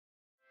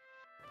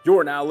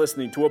You're now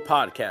listening to a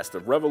podcast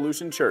of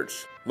Revolution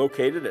Church,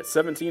 located at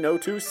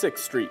 1702 6th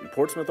Street in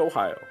Portsmouth,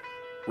 Ohio.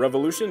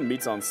 Revolution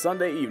meets on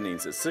Sunday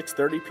evenings at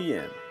 6:30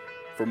 p.m.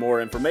 For more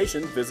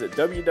information, visit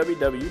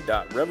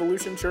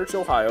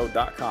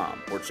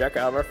www.revolutionchurchohio.com or check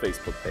out our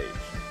Facebook page.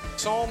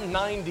 Psalm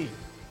 90.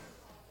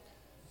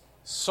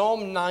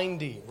 Psalm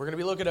 90. We're going to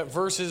be looking at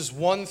verses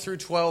 1 through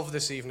 12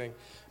 this evening.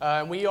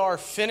 We are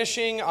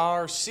finishing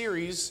our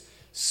series,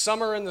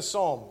 Summer in the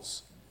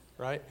Psalms.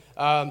 Right?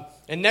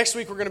 And next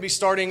week we're going to be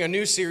starting a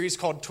new series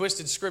called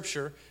Twisted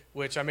Scripture,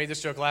 which I made this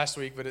joke last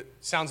week, but it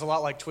sounds a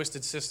lot like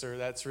Twisted Sister.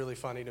 That's really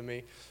funny to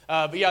me.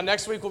 But yeah,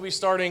 next week we'll be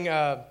starting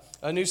a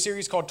new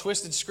series called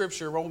Twisted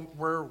Scripture,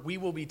 where we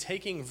will be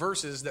taking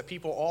verses that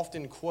people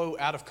often quote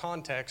out of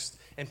context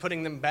and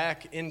putting them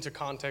back into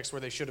context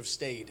where they should have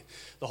stayed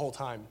the whole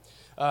time.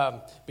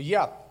 But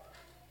yeah,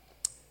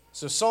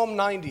 so Psalm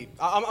 90.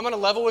 I'm going to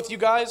level with you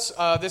guys.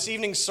 This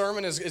evening's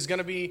sermon is going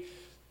to be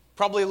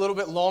probably a little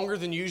bit longer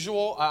than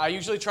usual. I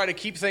usually try to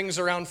keep things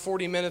around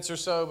 40 minutes or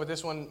so, but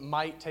this one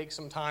might take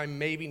some time,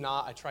 maybe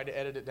not. I tried to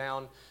edit it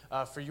down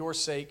for your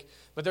sake.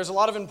 But there's a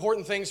lot of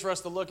important things for us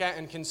to look at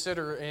and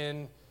consider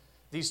in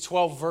these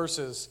 12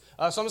 verses.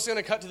 So I'm just going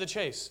to cut to the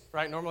chase,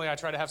 right? Normally I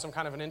try to have some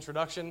kind of an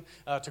introduction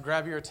to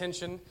grab your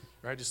attention,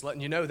 right? Just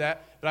letting you know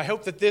that. But I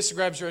hope that this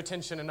grabs your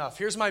attention enough.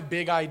 Here's my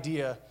big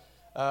idea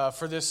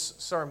for this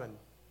sermon.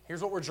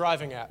 Here's what we're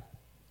driving at.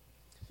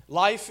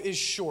 Life is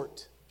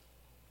short.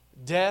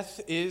 Death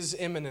is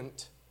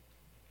imminent.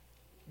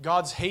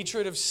 God's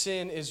hatred of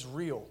sin is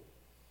real.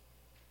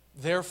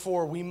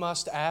 Therefore, we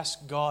must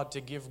ask God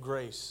to give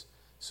grace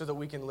so that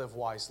we can live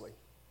wisely.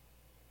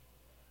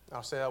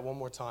 I'll say that one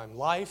more time.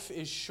 Life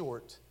is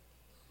short.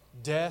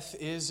 Death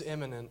is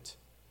imminent.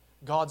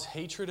 God's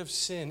hatred of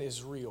sin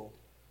is real.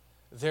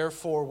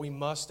 Therefore, we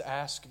must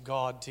ask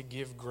God to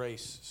give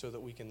grace so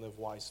that we can live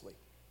wisely.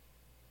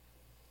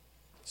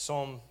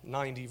 Psalm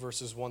 90,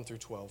 verses 1 through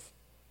 12.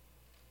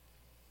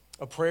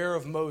 A prayer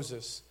of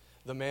Moses,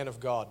 the man of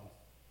God.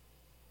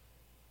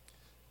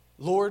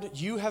 Lord,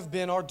 you have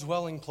been our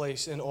dwelling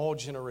place in all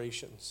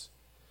generations.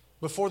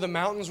 Before the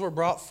mountains were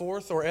brought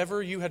forth, or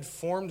ever you had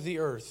formed the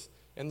earth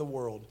and the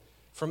world,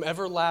 from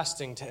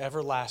everlasting to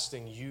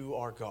everlasting, you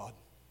are God.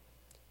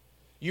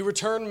 You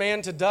return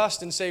man to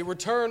dust and say,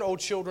 Return, O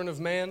children of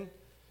man,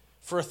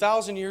 for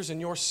 1,000 years in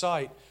your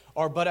sight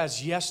are but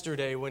as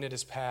yesterday when it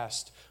is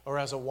past, or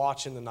as a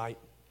watch in the night.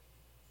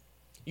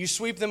 You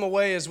sweep them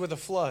away as with a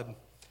flood.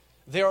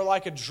 They are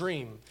like a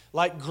dream,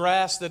 like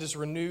grass that is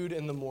renewed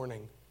in the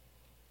morning.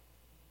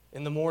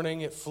 In the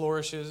morning it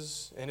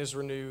flourishes and is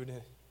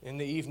renewed. In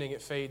the evening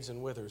it fades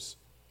and withers.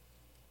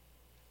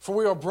 For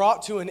we are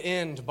brought to an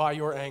end by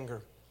your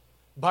anger.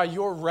 By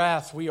your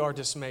wrath we are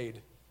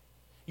dismayed.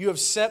 You have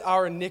set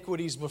our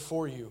iniquities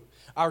before you,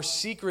 our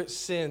secret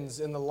sins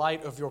in the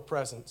light of your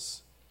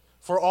presence.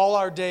 For all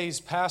our days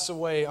pass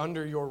away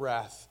under your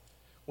wrath.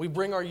 We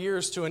bring our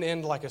years to an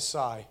end like a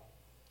sigh.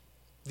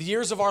 The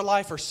years of our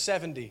life are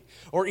 70,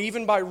 or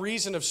even by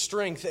reason of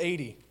strength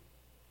 80.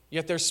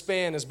 Yet their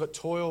span is but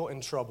toil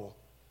and trouble.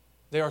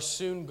 They are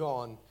soon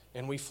gone,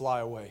 and we fly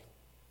away.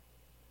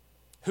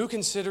 Who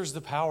considers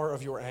the power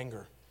of your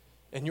anger,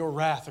 and your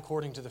wrath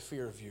according to the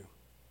fear of you?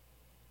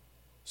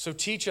 So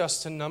teach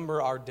us to number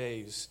our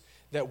days,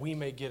 that we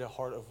may get a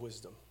heart of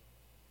wisdom.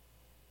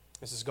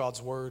 This is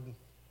God's word.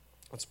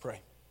 Let's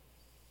pray.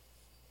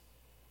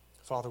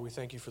 Father, we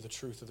thank you for the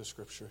truth of the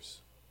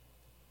Scriptures.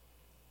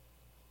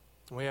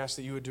 We ask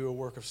that you would do a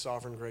work of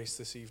sovereign grace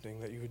this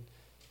evening, that you would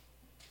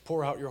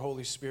pour out your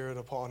Holy Spirit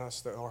upon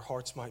us, that our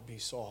hearts might be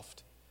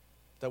soft,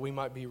 that we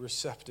might be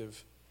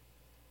receptive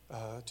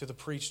to the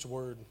preached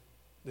word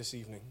this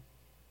evening.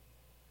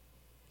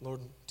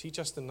 Lord, teach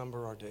us to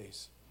number our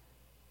days.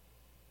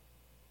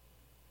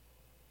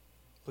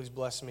 Please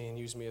bless me and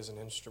use me as an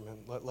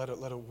instrument. Let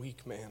a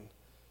weak man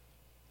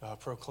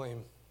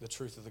proclaim the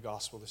truth of the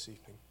gospel this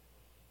evening.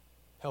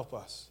 Help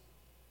us,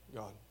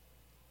 God.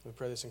 We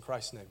pray this in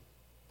Christ's name.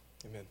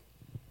 Amen.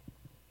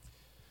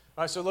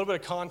 All right, so a little bit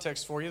of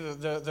context for you.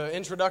 The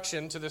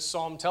introduction to this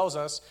psalm tells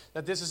us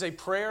that this is a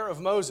prayer of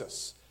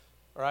Moses.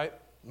 All right,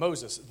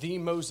 Moses,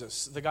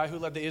 the guy who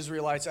led the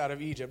Israelites out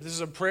of Egypt. This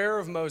is a prayer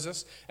of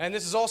Moses, and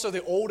this is also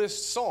the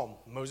oldest psalm.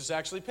 Moses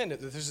actually penned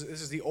it. This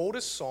is the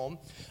oldest psalm,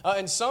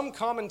 and some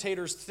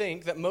commentators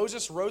think that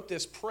Moses wrote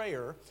this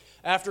prayer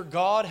after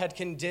God had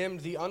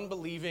condemned the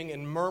unbelieving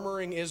and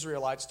murmuring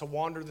Israelites to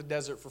wander the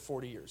desert for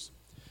 40 years.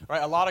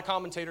 Right, a lot of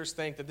commentators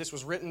think that this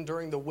was written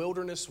during the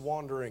wilderness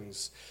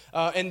wanderings.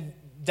 And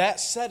that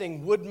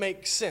setting would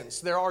make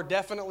sense. There are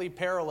definitely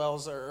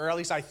parallels, or at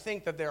least I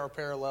think that there are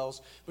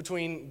parallels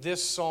between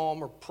this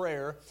psalm or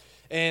prayer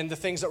and the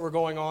things that were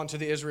going on to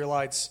the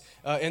Israelites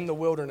in the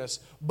wilderness.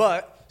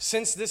 But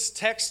since this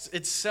text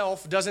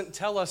itself doesn't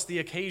tell us the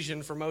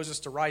occasion for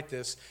Moses to write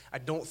this, I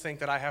don't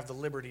think that I have the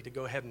liberty to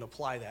go ahead and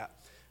apply that.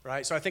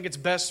 Right? So I think it's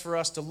best for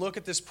us to look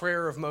at this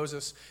prayer of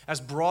Moses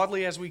as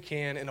broadly as we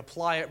can and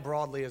apply it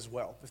broadly as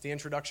well. If the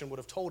introduction would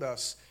have told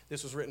us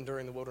this was written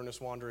during the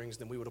wilderness wanderings,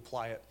 then we would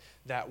apply it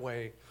that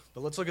way.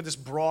 But let's look at this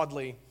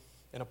broadly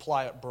and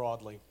apply it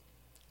broadly.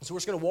 So we're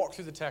just going to walk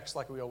through the text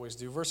like we always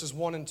do. Verses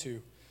 1 and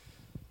 2.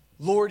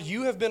 Lord,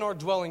 you have been our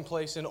dwelling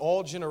place in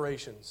all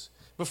generations.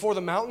 Before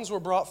the mountains were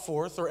brought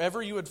forth, or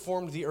ever you had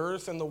formed the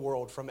earth and the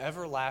world, from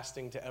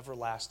everlasting to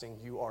everlasting,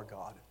 you are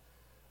God.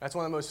 That's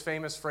one of the most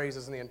famous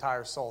phrases in the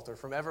entire Psalter.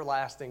 From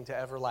everlasting to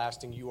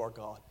everlasting, you are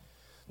God.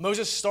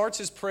 Moses starts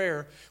his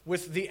prayer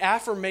with the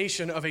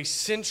affirmation of a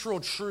central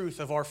truth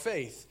of our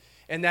faith,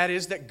 and that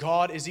is that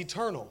God is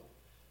eternal,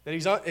 that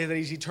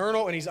he's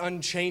eternal and he's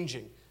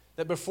unchanging,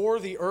 that before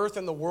the earth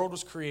and the world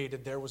was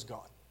created, there was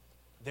God.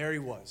 There he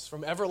was,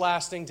 from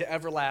everlasting to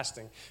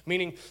everlasting,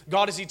 meaning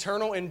God is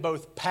eternal in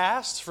both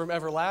past, from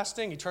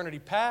everlasting, eternity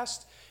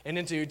past, and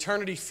into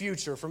eternity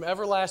future, from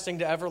everlasting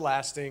to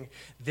everlasting,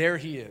 there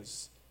he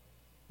is.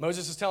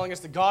 Moses is telling us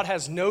that God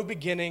has no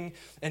beginning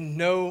and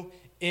no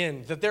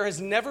end, that there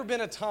has never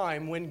been a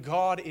time when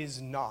God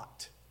is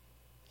not.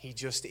 He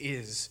just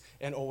is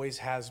and always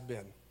has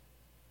been.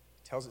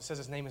 It says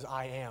his name is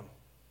I am.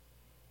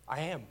 I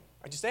am.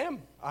 I just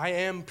am. I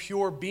am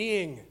pure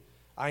being.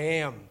 I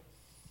am.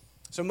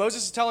 So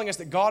Moses is telling us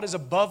that God is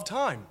above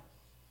time.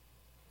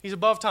 He's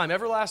above time,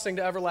 everlasting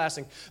to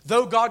everlasting.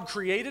 Though God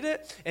created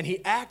it and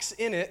he acts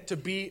in it to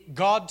be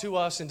God to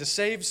us and to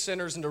save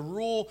sinners and to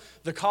rule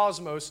the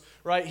cosmos,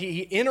 right?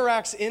 He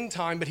interacts in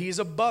time, but he is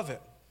above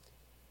it.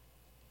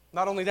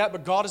 Not only that,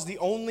 but God is the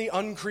only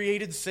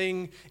uncreated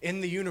thing in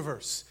the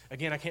universe.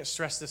 Again, I can't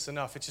stress this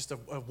enough. It's just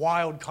a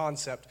wild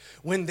concept.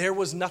 When there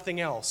was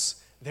nothing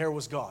else, there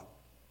was God.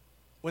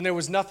 When there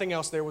was nothing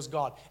else, there was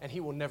God. And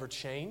he will never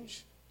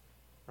change.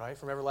 Right?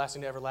 From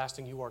everlasting to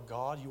everlasting, you are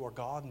God,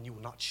 and you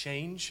will not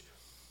change.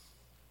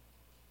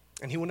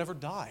 And he will never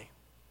die.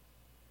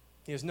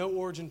 He has no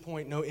origin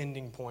point, no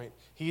ending point.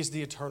 He is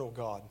the eternal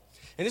God.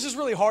 And this is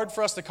really hard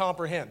for us to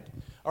comprehend.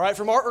 All right?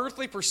 From our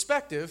earthly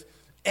perspective,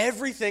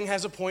 everything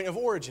has a point of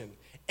origin.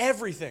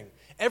 Everything.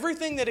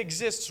 Everything that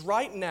exists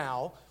right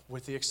now,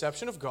 with the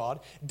exception of God,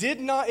 did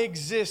not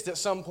exist at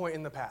some point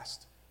in the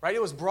past. Right?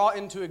 It was brought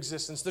into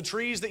existence. The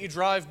trees that you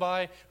drive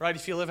by, right,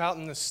 if you live out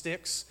in the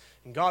sticks,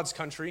 in God's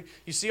country,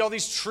 you see all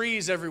these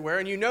trees everywhere,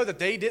 and you know that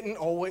they didn't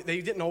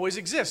always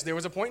exist. There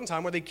was a point in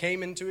time where they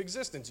came into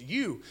existence.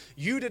 You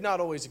did not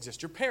always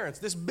exist. Your parents,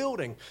 this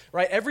building,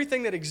 right?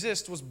 Everything that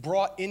exists was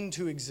brought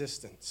into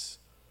existence.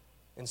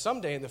 And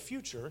someday in the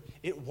future,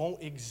 it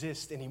won't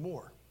exist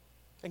anymore.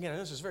 Again,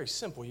 this is very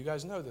simple. You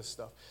guys know this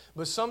stuff.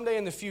 But someday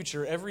in the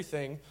future,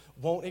 everything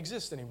won't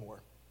exist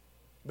anymore.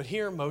 But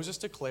here, Moses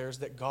declares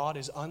that God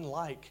is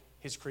unlike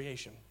his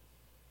creation.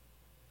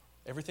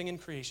 Everything in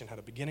creation had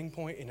a beginning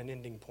point and an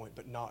ending point,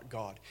 but not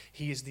God.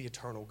 He is the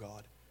eternal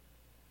God.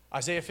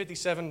 Isaiah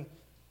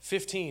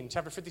 57:15,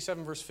 chapter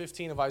 57, verse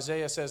 15 of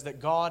Isaiah says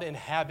that God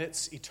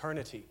inhabits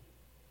eternity.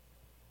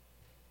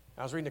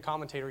 I was reading a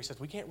commentator, he says,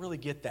 we can't really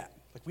get that.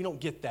 Like, we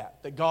don't get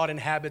that God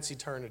inhabits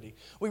eternity.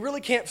 We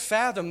really can't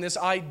fathom this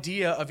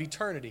idea of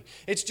eternity.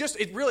 It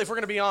really, if we're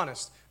going to be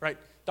honest, right?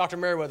 Dr.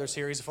 Merriweather's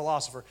here, he's a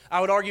philosopher. I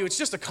would argue it's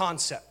just a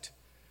concept.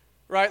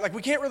 Right? Like,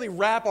 we can't really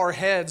wrap our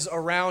heads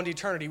around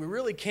eternity. We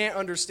really can't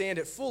understand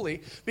it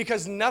fully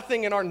because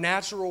nothing in our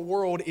natural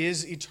world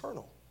is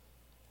eternal.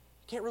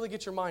 You can't really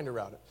get your mind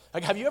around it.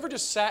 Like, have you ever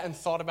just sat and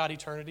thought about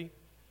eternity?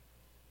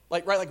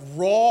 Like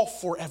raw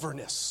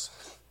foreverness.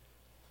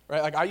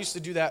 Right? Like, I used to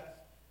do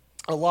that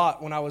a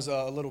lot when I was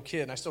a little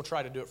kid, and I still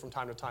try to do it from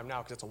time to time now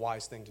because it's a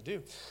wise thing to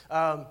do.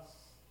 But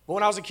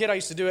when I was a kid, I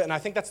used to do it, and I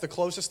think that's the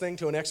closest thing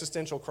to an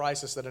existential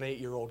crisis that an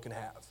 8-year-old can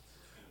have.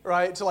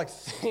 Right? To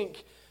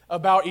think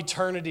about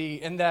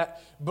eternity and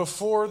that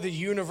before the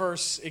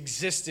universe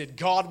existed,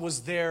 God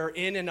was there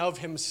in and of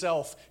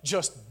himself,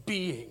 just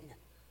being.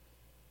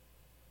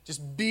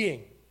 Just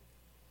being.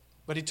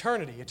 But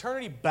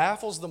eternity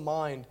baffles the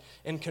mind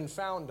and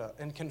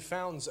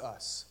confounds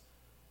us.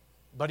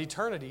 But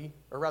eternality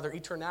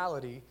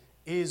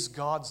is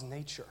God's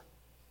nature.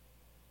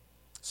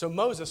 So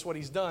Moses, what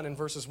he's done in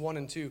verses 1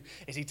 and 2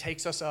 is he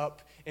takes us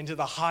up into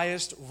the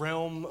highest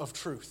realm of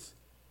truth.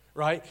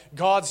 Right?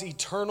 God's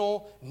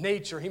eternal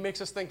nature. He makes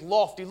us think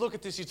lofty. Look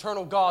at this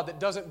eternal God that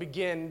doesn't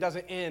begin,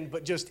 doesn't end,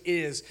 but just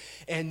is.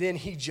 And then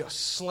he just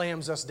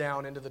slams us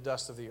down into the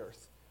dust of the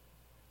earth.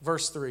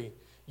 Verse 3,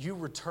 you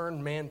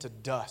return man to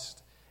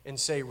dust and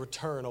say,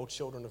 return, O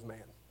children of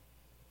man.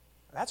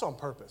 That's on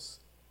purpose.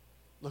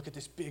 Look at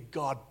this big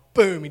God.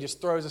 Boom, he just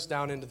throws us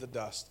down into the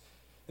dust.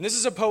 And this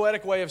is a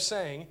poetic way of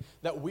saying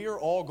that we are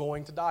all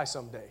going to die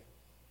someday.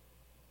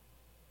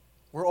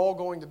 We're all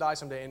going to die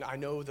someday, and I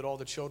know that all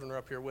the children are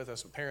up here with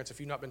us. But parents, if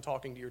you've not been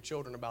talking to your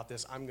children about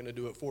this, I'm going to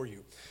do it for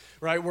you.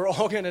 Right? We're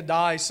all going to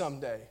die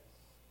someday.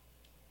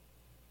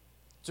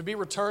 To be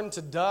returned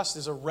to dust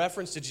is a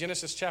reference to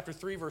Genesis chapter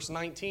 3, verse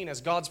 19,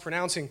 as God's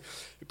pronouncing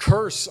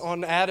curse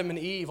on Adam and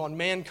Eve, on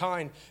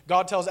mankind.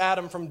 God tells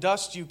Adam, from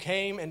dust you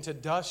came, and to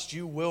dust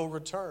you will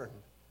return.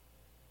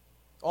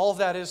 All of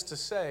that is to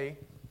say,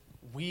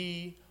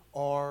 we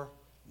are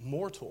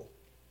mortal.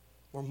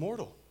 We're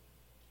mortal.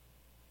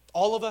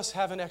 All of us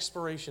have an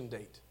expiration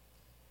date.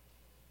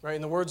 Right?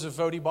 In the words of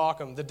Voddie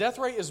Baucham, the death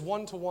rate is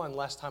 1 to 1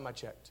 last time I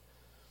checked.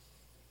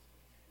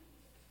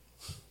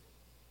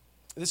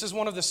 This is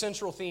one of the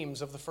central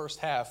themes of the first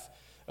half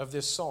of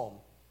this psalm.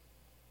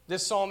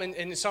 This psalm,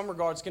 in some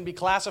regards, can be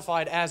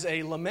classified as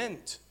a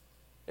lament.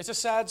 It's a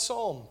sad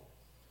psalm.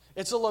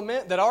 It's a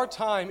lament that our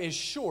time is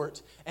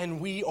short and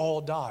we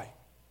all die.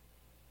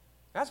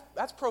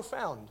 That's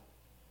profound.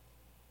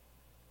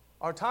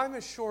 Our time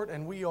is short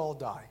and we all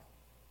die.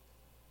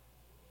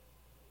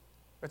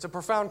 It's a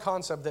profound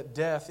concept that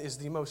death is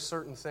the most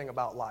certain thing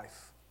about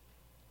life.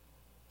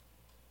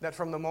 That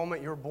from the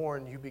moment you're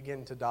born, you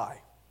begin to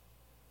die.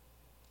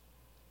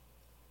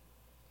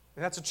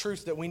 And that's a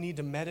truth that we need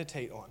to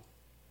meditate on.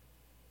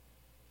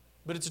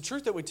 But it's a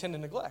truth that we tend to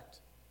neglect,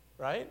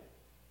 right?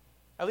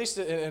 At least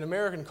in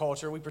American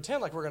culture, we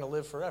pretend like we're going to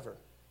live forever.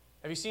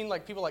 Have you seen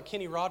like people like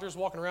Kenny Rogers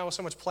walking around with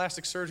so much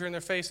plastic surgery in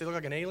their face, they look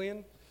like an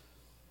alien?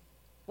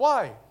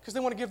 Why? Because they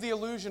want to give the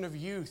illusion of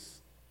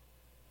youth.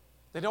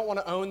 They don't want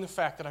to own the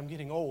fact that I'm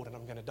getting old and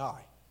I'm going to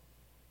die.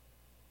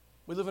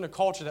 We live in a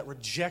culture that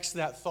rejects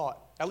that thought,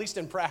 at least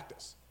in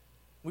practice.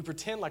 We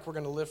pretend like we're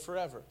going to live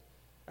forever.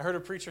 I heard a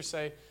preacher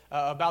say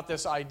about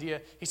this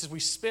idea, he says, we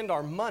spend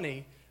our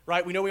money,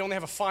 right? We know we only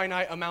have a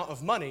finite amount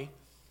of money,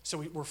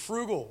 so we're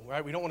frugal,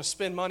 right? We don't want to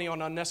spend money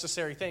on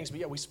unnecessary things, but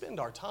yet we spend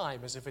our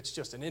time as if it's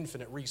just an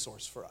infinite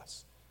resource for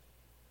us.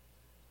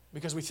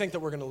 Because we think that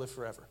we're going to live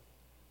forever.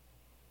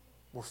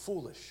 We're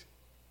foolish.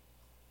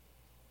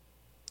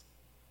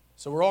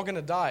 So we're all going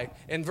to die.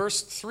 And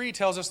verse 3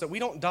 tells us that we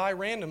don't die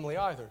randomly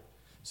either. It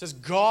says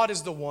God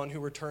is the one who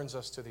returns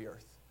us to the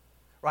earth,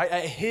 right?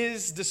 At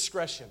His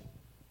discretion.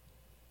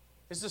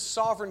 It's the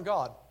sovereign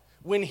God.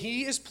 When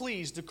He is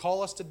pleased to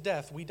call us to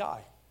death, we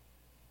die.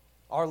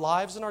 Our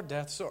lives and our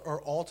deaths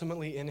are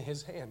ultimately in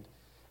His hand.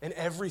 And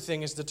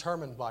everything is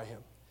determined by Him.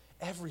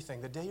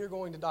 Everything. The day you're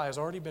going to die has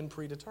already been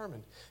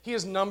predetermined. He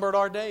has numbered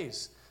our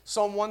days.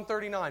 Psalm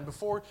 139,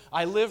 before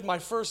I lived my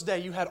first day,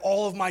 you had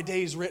all of my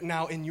days written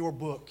out in your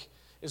book,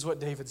 is what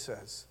David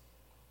says.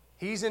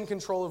 He's in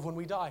control of when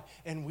we die,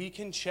 and we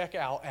can check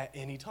out at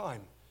any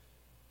time,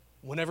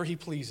 whenever He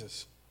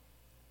pleases.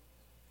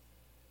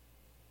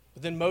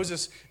 But then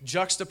Moses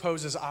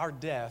juxtaposes our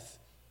death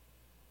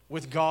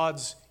with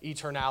God's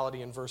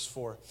eternality in verse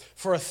 4.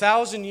 For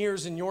 1,000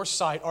 years in your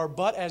sight are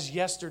but as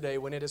yesterday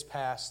when it is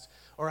past,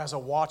 or as a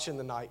watch in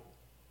the night.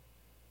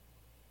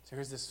 So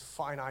here's this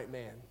finite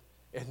man.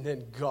 And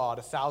then God,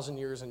 1,000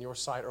 years in your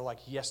sight are like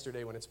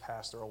yesterday when it's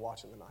past, or a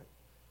watch in the night.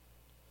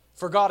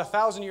 For God,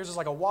 1,000 years is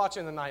like a watch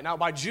in the night. Now,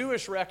 by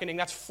Jewish reckoning,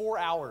 that's 4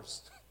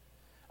 hours.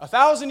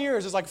 1,000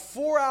 years is like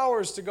 4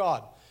 hours to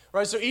God.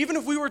 Right? So even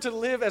if we were to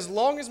live as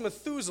long as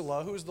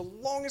Methuselah, who is the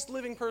longest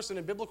living person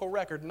in biblical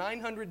record,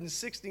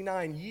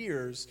 969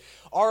 years,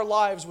 our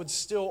lives would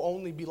still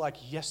only be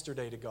like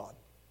yesterday to God.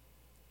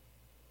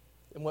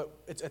 And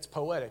it's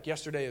poetic.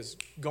 Yesterday is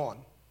gone.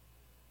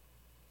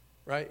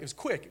 Right? It was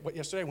quick. What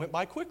yesterday went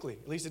by quickly.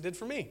 At least it did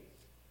for me.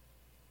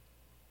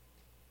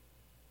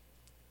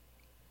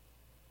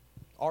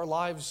 Our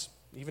lives,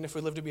 even if we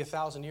live to be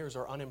 1,000 years,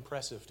 are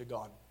unimpressive to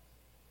God.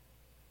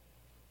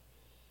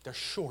 They're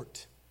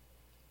short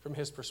from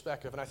His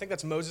perspective. And I think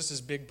that's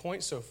Moses' big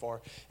point so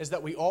far, is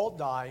that we all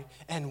die,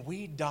 and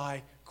we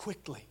die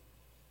quickly.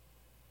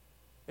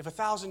 If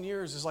 1,000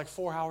 years is like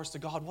 4 hours to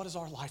God, what is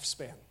our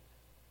lifespan?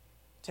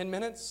 10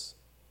 minutes?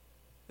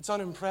 It's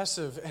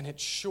unimpressive, and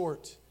it's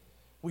short.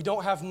 We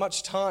don't have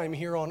much time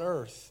here on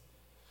earth.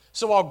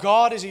 So while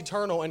God is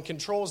eternal and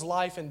controls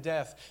life and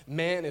death,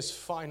 man is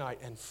finite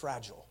and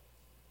fragile.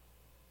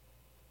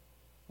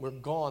 We're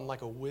gone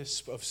like a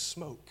wisp of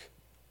smoke.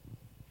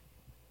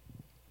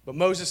 But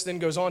Moses then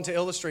goes on to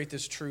illustrate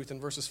this truth in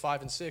verses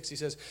 5 and 6. He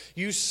says,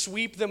 you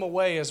sweep them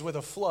away as with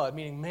a flood,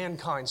 meaning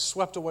mankind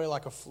swept away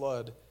like a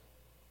flood.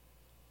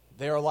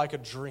 They are like a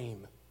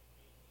dream,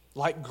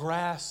 like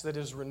grass that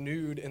is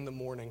renewed in the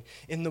morning.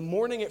 In the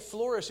morning it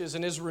flourishes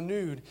and is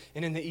renewed,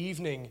 and in the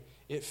evening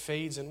it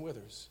fades and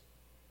withers.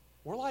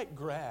 We're like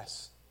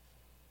grass.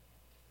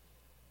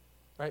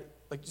 Right?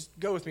 Like, just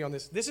go with me on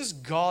this. This is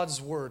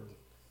God's word.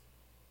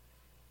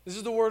 This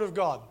is the word of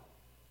God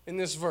in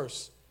this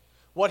verse.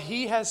 What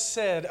He has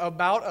said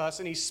about us,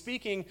 and He's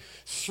speaking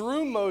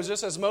through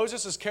Moses, as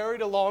Moses is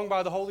carried along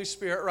by the Holy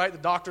Spirit, right? The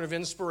doctrine of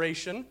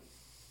inspiration.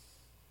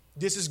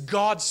 This is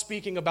God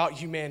speaking about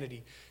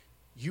humanity.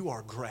 You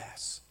are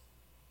grass,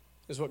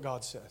 is what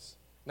God says.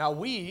 Now,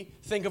 we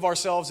think of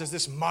ourselves as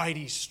this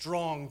mighty,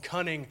 strong,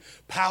 cunning,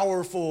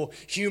 powerful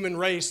human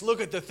race. Look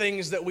at the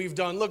things that we've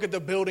done. Look at the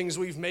buildings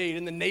we've made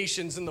and the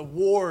nations and the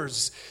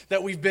wars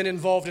that we've been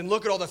involved in.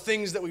 Look at all the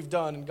things that we've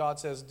done. And God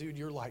says, dude,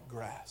 you're like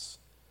grass.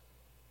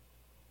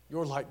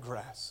 You're like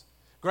grass.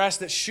 Grass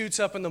that shoots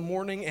up in the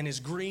morning and is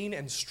green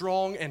and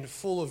strong and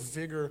full of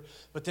vigor,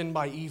 but then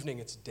by evening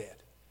it's dead.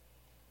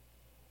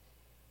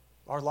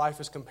 Our life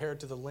is compared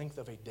to the length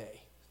of a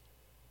day.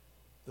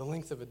 The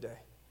length of a day.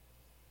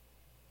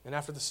 And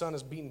after the sun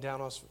has beaten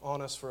down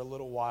on us for a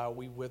little while,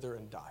 we wither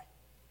and die.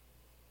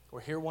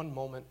 We're here one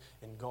moment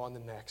and gone the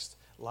next,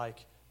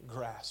 like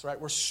grass, right?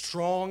 We're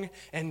strong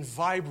and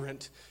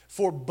vibrant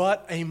for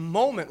but a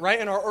moment, right?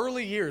 In our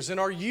early years, in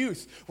our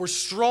youth, we're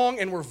strong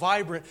and we're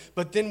vibrant,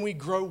 but then we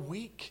grow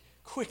weak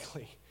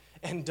quickly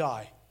and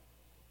die.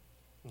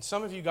 And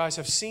some of you guys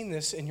have seen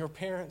this in your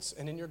parents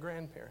and in your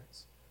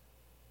grandparents.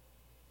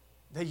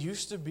 They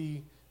used to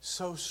be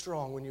so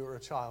strong when you were a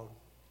child.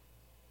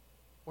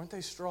 Weren't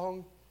they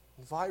strong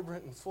and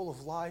vibrant and full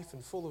of life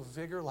and full of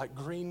vigor like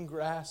green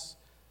grass?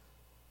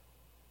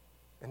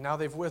 And now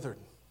they've withered.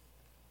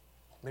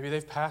 Maybe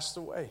they've passed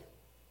away.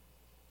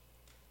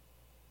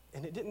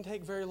 And it didn't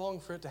take very long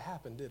for it to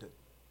happen, did it?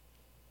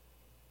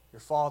 Your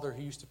father,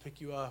 who used to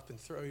pick you up and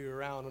throw you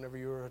around whenever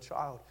you were a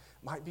child,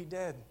 might be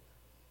dead.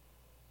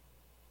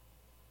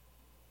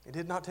 It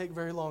did not take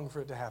very long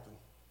for it to happen.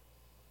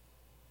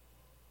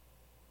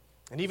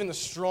 And even the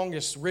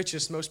strongest,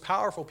 richest, most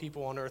powerful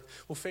people on earth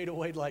will fade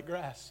away like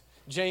grass.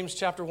 James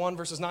chapter 1,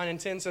 verses 9 and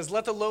 10 says,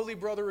 "Let the lowly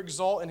brother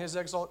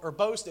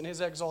boast in his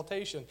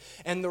exaltation,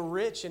 and the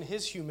rich in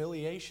his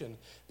humiliation,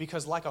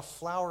 because like a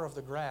flower of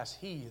the grass,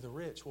 he, the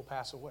rich, will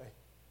pass away."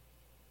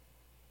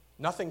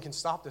 Nothing can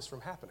stop this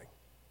from happening.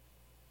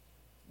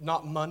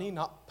 Not money,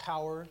 not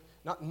power,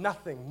 not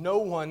nothing. No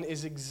one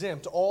is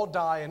exempt. All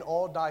die, and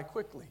all die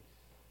quickly.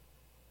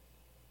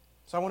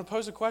 So I want to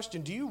pose a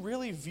question. Do you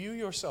really view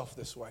yourself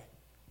this way?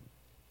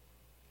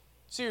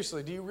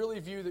 Seriously, do you really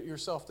view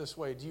yourself this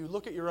way? Do you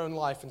look at your own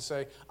life and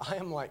say, I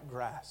am like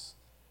grass?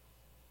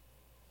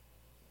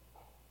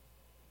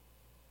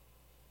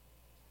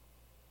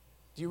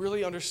 Do you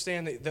really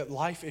understand that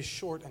life is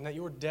short and that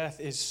your death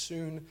is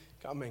soon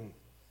coming?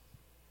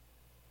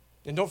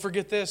 And don't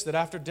forget this, that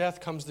after death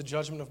comes the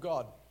judgment of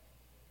God.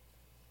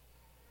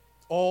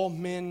 All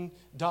men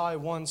die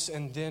once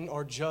and then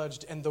are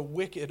judged, and the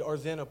wicked are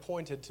then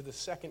appointed to the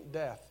second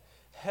death,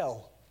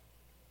 hell.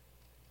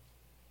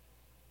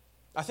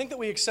 I think that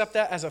we accept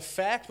that as a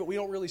fact, but we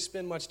don't really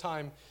spend much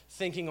time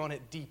thinking on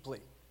it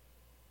deeply.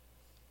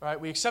 Right?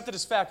 We accept it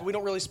as fact, but we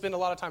don't really spend a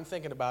lot of time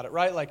thinking about it,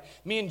 right? Like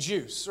me and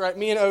Juice, right?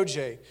 Me and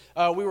OJ.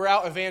 We were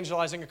out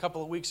evangelizing a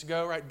couple of weeks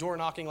ago, right? Door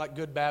knocking like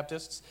good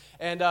Baptists.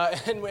 And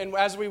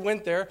as we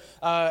went there,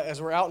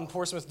 as we're out in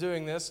Portsmouth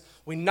doing this,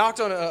 we knocked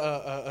on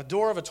a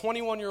door of a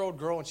 21-year-old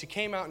girl, and she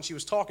came out and she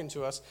was talking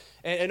to us.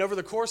 And over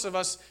the course of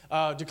us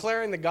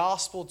declaring the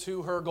gospel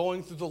to her,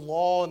 going through the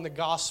law and the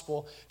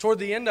gospel, toward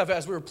the end of it,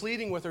 as we were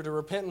pleading with her to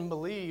repent and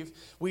believe,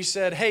 we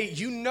said, hey,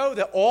 you know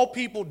that all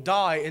people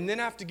die and then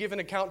have to give an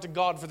account to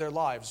God for their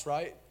lives,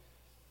 right?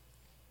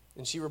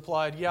 And she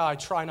replied, yeah, I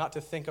try not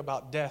to think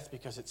about death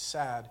because it's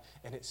sad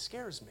and it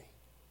scares me.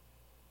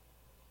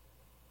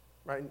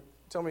 Right?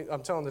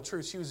 I'm telling the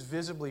truth. She was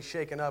visibly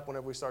shaken up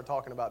whenever we started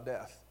talking about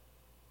death.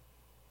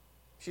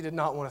 She did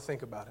not want to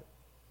think about it.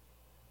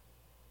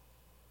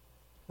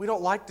 We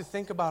don't like to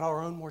think about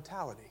our own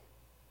mortality.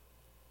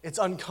 It's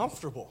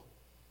uncomfortable.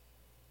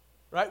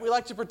 Right? We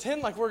like to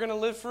pretend like we're going to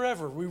live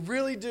forever. We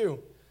really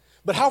do.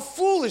 But how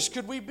foolish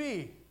could we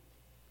be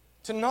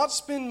to not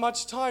spend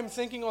much time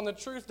thinking on the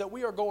truth that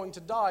we are going to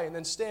die and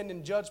then stand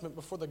in judgment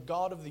before the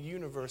God of the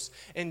universe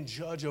and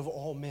judge of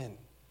all men?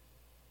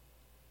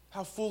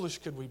 How foolish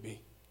could we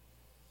be?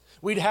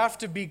 We'd have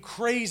to be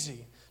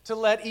crazy to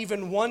let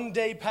even one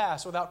day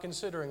pass without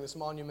considering this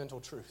monumental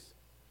truth.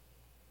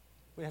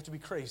 We'd have to be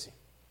crazy.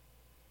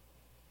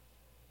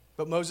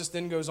 But Moses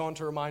then goes on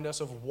to remind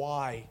us of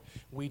why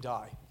we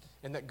die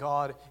and that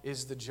God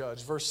is the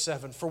judge. Verse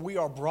 7, "For we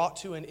are brought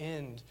to an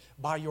end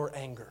by your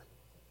anger.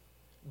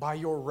 By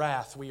your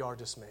wrath we are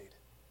dismayed."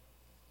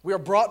 We are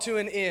brought to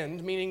an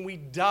end, meaning we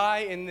die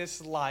in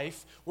this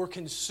life. We're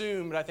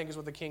consumed, I think is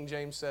what the King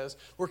James says.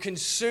 We're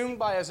consumed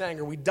by his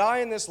anger. We die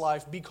in this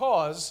life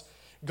because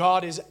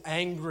God is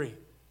angry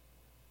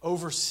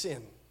over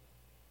sin.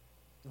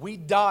 We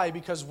die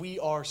because we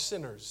are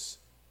sinners.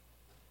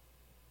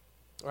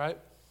 All right?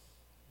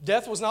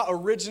 Death was not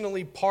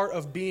originally part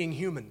of being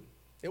human.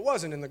 It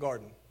wasn't in the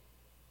garden.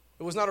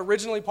 It was not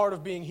originally part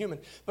of being human.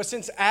 But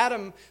since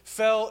Adam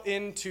fell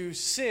into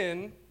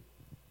sin,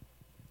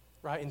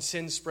 right, and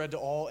sin spread to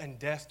all and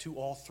death to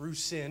all through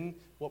sin,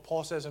 what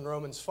Paul says in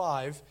Romans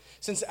 5,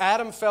 since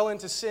Adam fell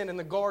into sin in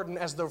the garden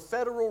as the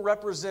federal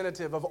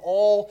representative of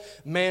all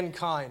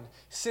mankind,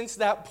 since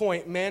that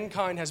point,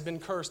 mankind has been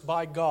cursed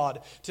by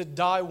God to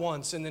die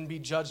once and then be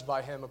judged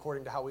by him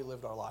according to how we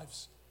lived our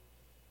lives,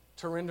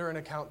 to render an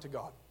account to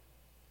God.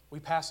 We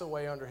pass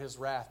away under his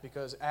wrath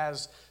because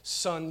as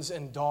sons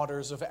and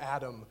daughters of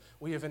Adam,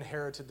 we have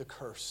inherited the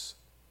curse.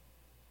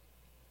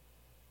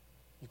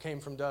 You came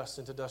from dust,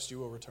 and to dust you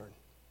will return.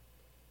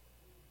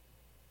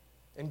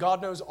 And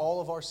God knows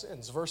all of our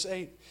sins. Verse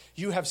 8,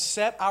 "You have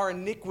set our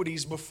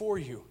iniquities before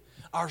you,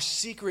 our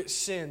secret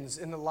sins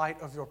in the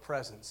light of your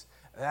presence."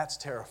 That's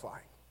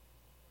terrifying.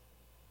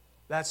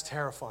 That's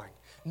terrifying.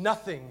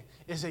 Nothing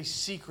is a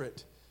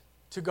secret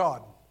to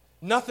God.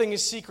 Nothing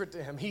is secret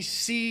to him. He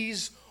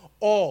sees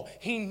all.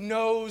 He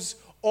knows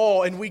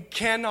all, and we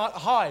cannot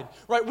hide.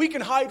 Right? We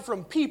can hide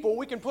from people.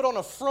 We can put on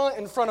a front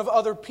in front of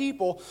other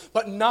people,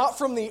 but not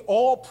from the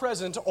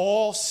all-present,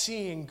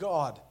 all-seeing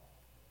God.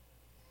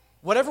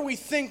 Whatever we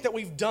think that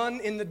we've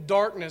done in the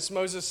darkness,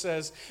 Moses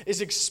says,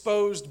 is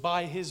exposed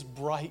by his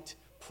bright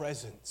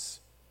presence.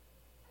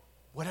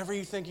 Whatever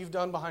you think you've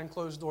done behind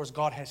closed doors,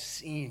 God has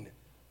seen.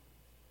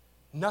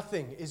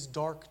 Nothing is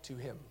dark to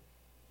him.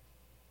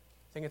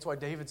 I think it's why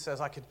David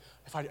says,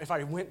 if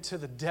I went to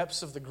the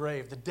depths of the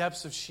grave, the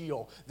depths of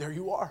Sheol, there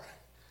you are.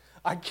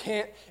 I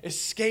can't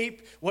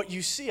escape what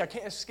you see. I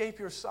can't escape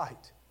your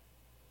sight.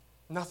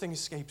 Nothing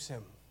escapes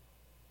him.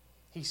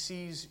 He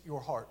sees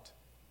your heart.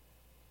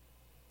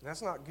 And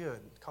that's not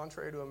good.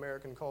 Contrary to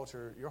American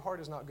culture, your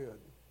heart is not good.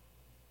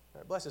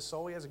 Right? Bless his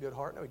soul, he has a good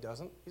heart. No, he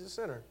doesn't. He's a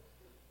sinner.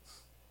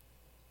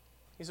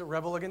 He's a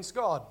rebel against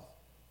God.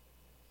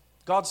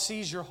 God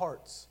sees your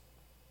hearts.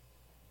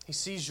 He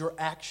sees your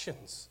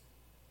actions.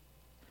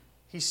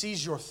 He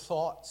sees your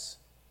thoughts.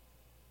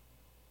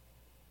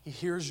 He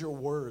hears your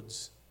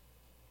words.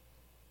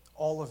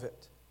 All of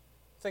it.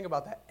 Think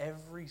about that.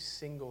 Every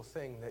single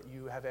thing that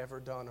you have ever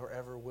done or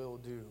ever will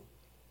do,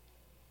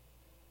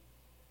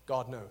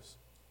 God knows.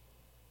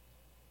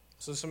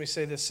 So let me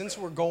say this. Since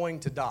we're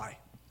going to die,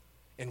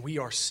 and we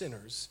are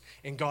sinners,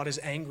 and God is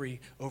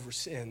angry over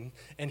sin,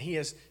 and He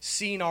has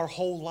seen our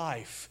whole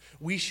life,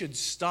 we should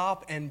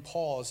stop and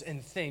pause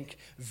and think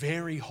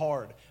very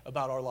hard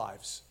about our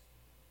lives.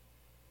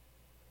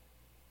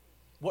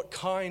 What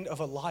kind of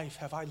a life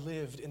have I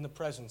lived in the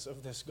presence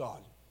of this God?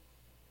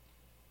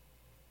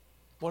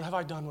 What have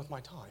I done with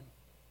my time?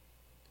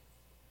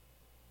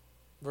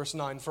 Verse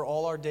 9, for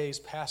all our days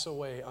pass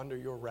away under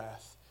your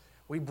wrath.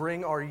 We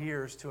bring our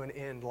years to an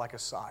end like a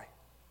sigh.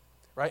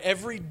 Right?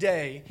 Every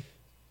day,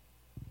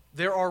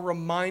 there are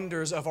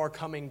reminders of our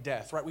coming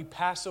death. Right? We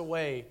pass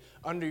away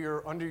under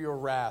your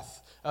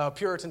wrath.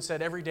 Puritan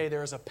said, every day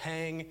there is a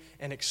pang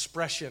and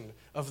expression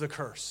of the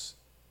curse.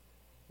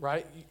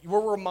 Right?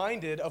 We're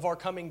reminded of our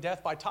coming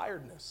death by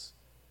tiredness.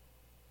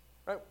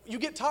 Right? You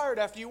get tired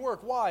after you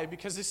work. Why?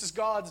 Because this is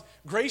God's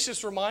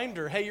gracious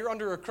reminder. Hey, you're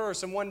under a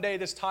curse, and one day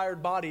this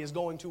tired body is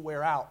going to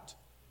wear out.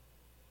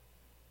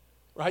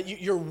 Right?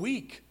 You're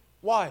weak.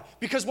 Why?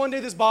 Because one day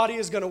this body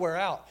is going to wear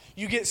out.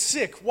 You get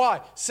sick.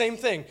 Why? Same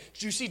thing.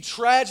 You see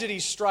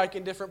tragedies strike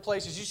in different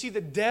places. You see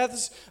the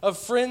deaths of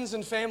friends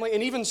and family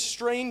and even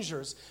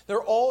strangers.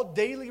 They're all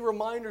daily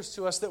reminders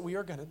to us that we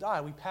are going to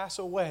die. We pass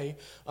away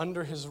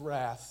under His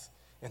wrath.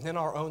 And then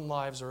our own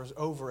lives are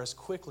over as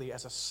quickly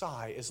as a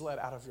sigh is let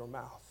out of your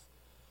mouth.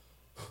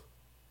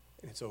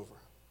 And it's over.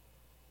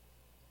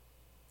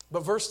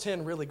 But verse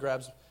 10 really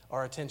grabs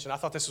our attention. I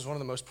thought this was one of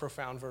the most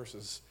profound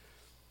verses.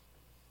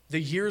 The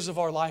years of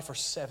our life are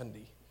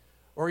 70,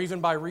 or even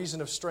by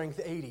reason of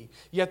strength 80.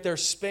 Yet their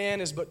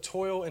span is but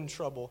toil and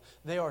trouble.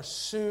 They are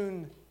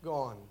soon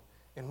gone,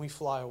 and we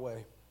fly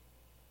away.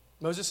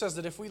 Moses says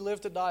that if we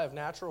live to die of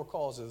natural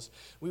causes,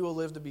 we will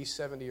live to be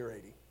 70 or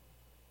 80.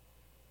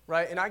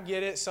 Right? And I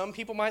get it. Some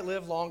people might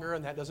live longer,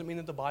 and that doesn't mean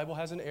that the Bible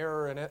has an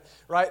error in it.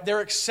 Right? There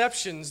are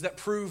exceptions that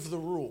prove the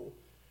rule.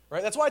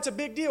 Right? That's why it's a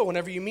big deal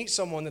whenever you meet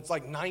someone that's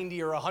like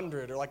 90 or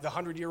 100, or like the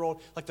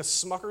 100-year-old, like the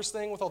Smuckers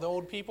thing with all the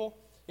old people.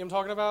 You know what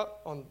I'm talking about?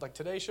 On like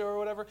Today's Show or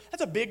whatever.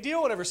 That's a big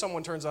deal whenever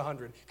someone turns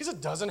 100, because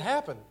it doesn't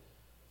happen.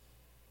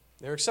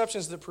 There are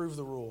exceptions that prove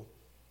the rule.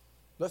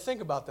 But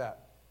think about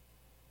that.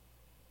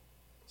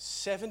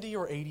 70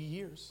 or 80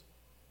 years.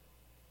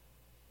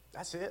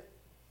 That's it.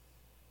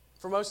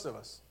 For most of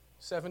us,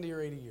 70 or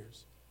 80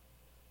 years.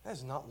 That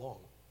is not long.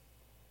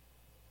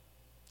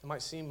 It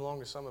might seem long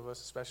to some of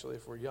us, especially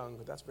if we're young,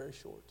 but that's very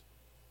short.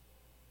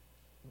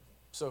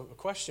 So a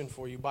question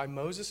for you, by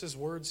Moses'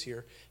 words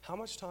here, how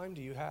much time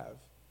do you have?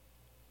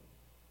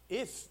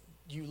 If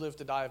you live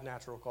to die of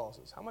natural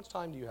causes, how much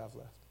time do you have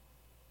left?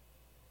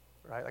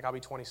 Right? Like I'll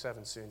be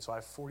 27 soon, so I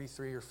have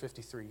 43 or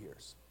 53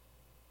 years.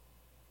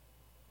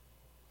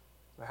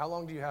 Now, how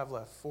long do you have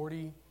left?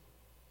 40,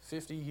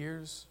 50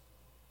 years?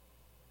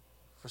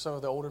 For some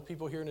of the older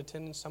people here in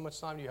attendance, how much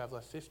time do you have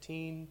left?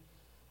 15,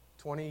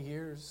 20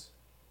 years?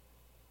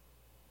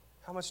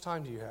 How much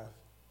time do you have?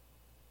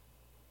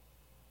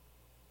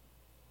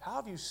 How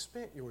have you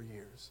spent your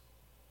years?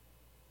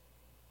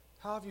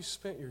 How have you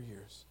spent your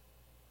years?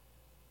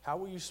 How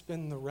will you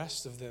spend the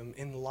rest of them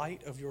in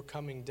light of your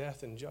coming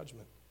death and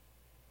judgment?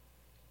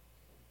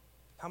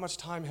 How much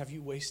time have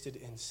you wasted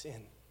in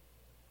sin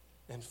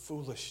and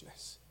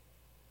foolishness?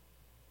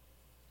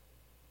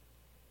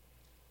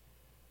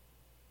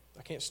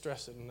 I can't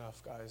stress it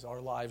enough, guys. Our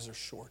lives are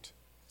short.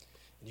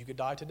 And you could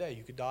die today.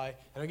 You could die.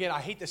 And again, I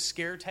hate the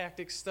scare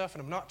tactics stuff,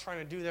 and I'm not trying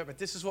to do that, but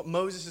this is what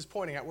Moses is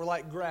pointing at. We're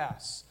like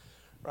grass,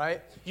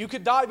 right? You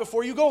could die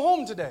before you go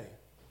home today.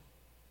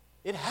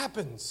 It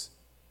happens.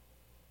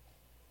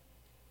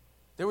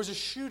 There was a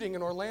shooting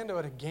in Orlando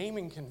at a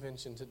gaming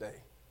convention today.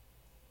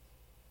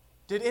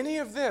 Did any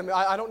of them,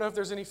 I don't know if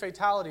there's any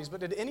fatalities, but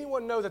did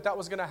anyone know that that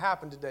was going to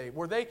happen today?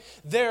 Were they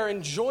there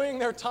enjoying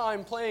their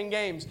time playing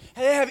games? Did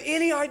they have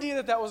any idea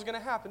that that was going to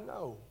happen?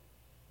 No.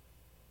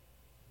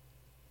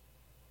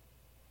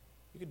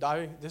 You could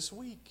die this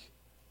week.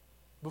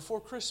 Before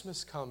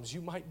Christmas comes,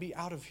 you might be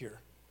out of here.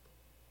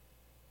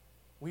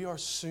 We are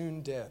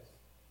soon dead.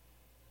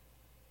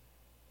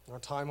 Our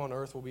time on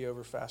earth will be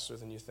over faster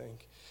than you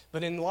think.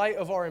 But in light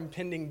of our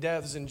impending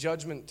deaths and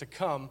judgment to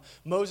come,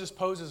 Moses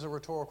poses a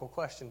rhetorical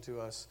question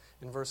to us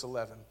in verse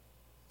 11.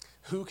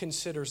 Who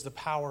considers the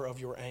power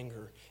of your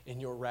anger and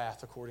your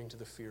wrath according to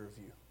the fear of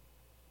you?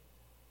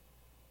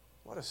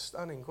 What a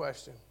stunning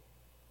question.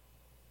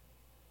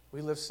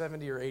 We live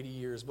 70 or 80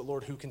 years, but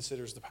Lord, who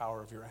considers the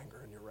power of your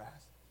anger and your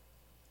wrath?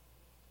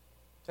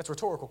 That's a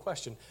rhetorical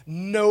question.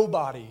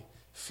 Nobody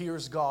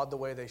fears God the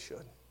way they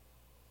should.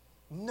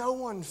 No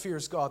one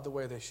fears God the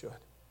way they should.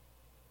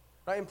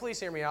 Right? And please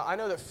hear me out. I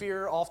know that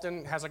fear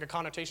often has like a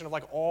connotation of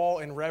like awe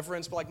and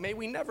reverence, but like may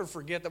we never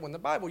forget that when the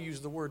Bible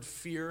uses the word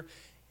fear,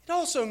 it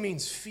also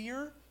means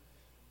fear.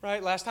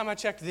 Right? Last time I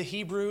checked the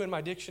Hebrew in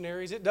my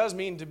dictionaries, it does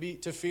mean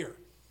to fear.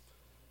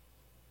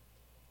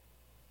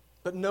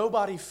 But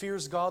nobody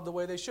fears God the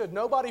way they should.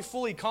 Nobody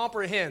fully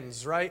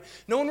comprehends, right?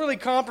 No one really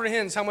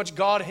comprehends how much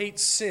God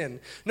hates sin.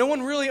 No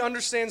one really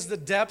understands the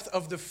depth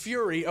of the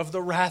fury of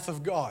the wrath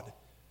of God.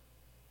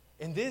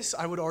 And this,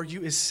 I would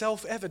argue, is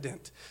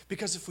self-evident,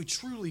 because if we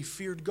truly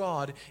feared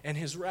God and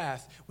His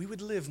wrath, we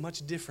would live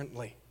much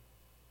differently.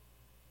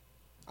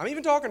 I'm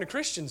even talking to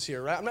Christians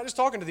here, right? I'm not just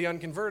talking to the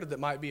unconverted that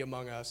might be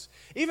among us.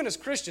 Even as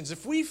Christians,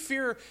 if we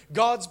fear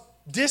God's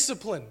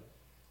discipline,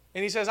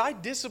 and He says, I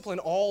discipline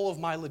all of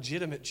my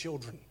legitimate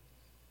children.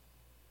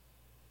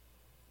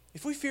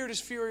 If we feared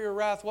His fury or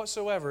wrath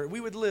whatsoever,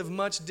 we would live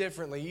much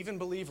differently, even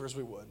believers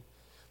we would.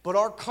 But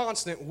our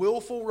constant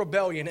willful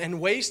rebellion and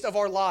waste of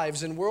our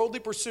lives in worldly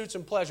pursuits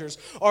and pleasures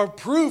are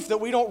proof that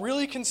we don't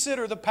really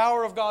consider the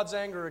power of God's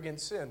anger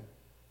against sin.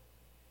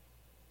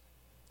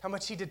 How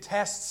much He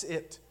detests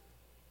it.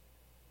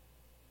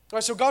 All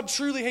right, so God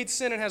truly hates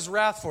sin and has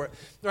wrath for it.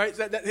 Right?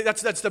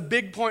 That's the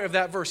big point of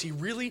that verse. He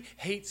really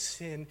hates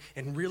sin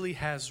and really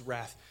has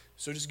wrath.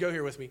 So just go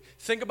here with me.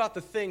 Think about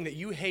the thing that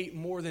you hate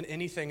more than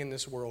anything in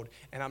this world.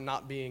 And I'm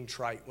not being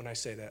trite when I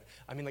say that.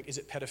 I mean, like, is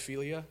it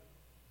pedophilia?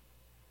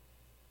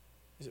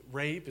 Is it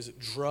rape? Is it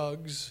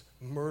drugs,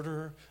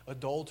 murder,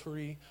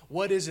 adultery?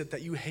 What is it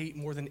that you hate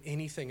more than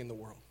anything in the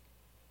world?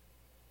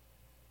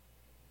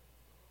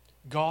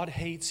 God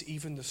hates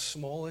even the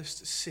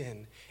smallest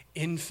sin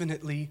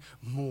infinitely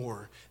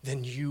more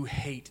than you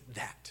hate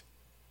that.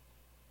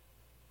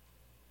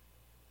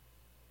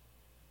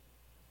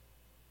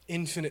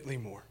 Infinitely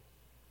more.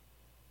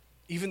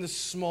 Even the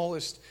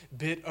smallest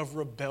bit of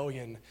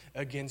rebellion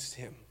against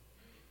Him.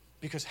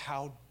 Because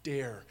how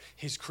dare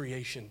His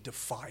creation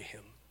defy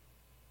Him?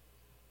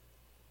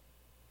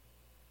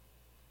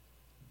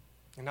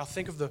 And now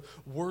think of the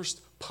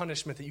worst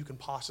punishment that you can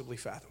possibly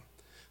fathom.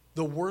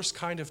 The worst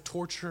kind of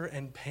torture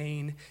and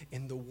pain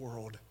in the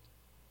world.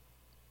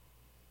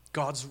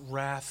 God's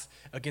wrath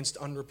against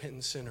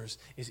unrepentant sinners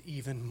is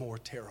even more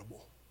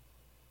terrible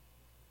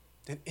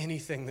than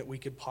anything that we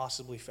could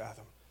possibly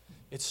fathom.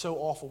 It's so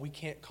awful, we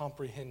can't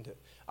comprehend it.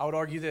 I would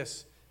argue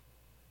this.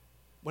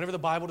 Whenever the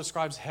Bible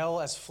describes hell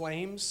as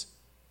flames,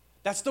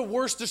 that's the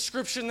worst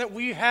description that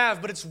we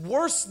have, but it's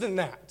worse than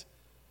that.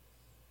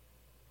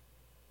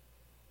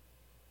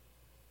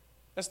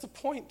 That's the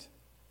point.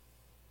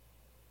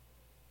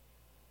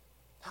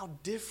 How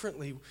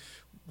differently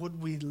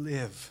would we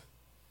live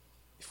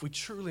if we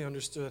truly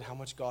understood how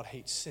much God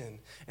hates sin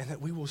and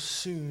that we will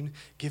soon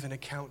give an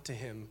account to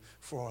Him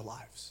for our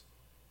lives?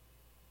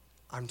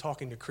 I'm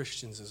talking to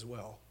Christians as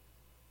well.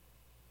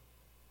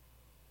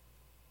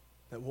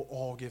 That we'll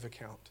all give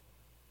account.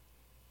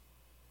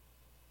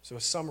 So a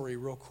summary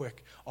real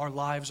quick. Our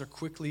lives are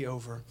quickly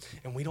over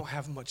and we don't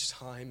have much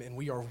time and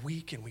we are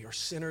weak and we are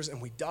sinners and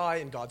we die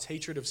and God's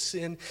hatred of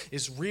sin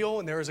is real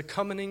and there is a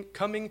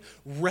coming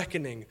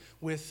reckoning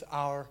with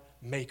our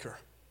Maker.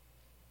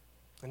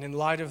 And in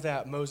light of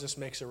that, Moses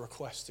makes a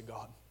request to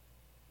God.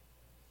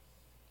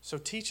 So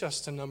teach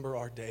us to number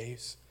our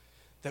days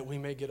that we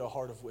may get a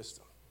heart of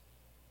wisdom.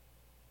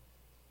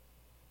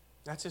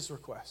 That's his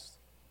request.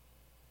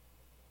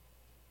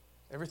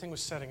 Everything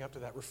was setting up to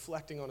that,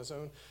 reflecting on his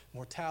own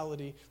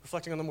mortality,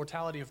 reflecting on the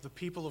mortality of the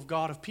people of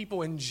God, of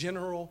people in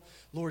general.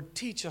 Lord,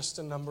 teach us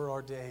to number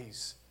our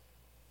days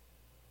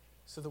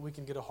so that we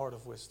can get a heart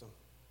of wisdom.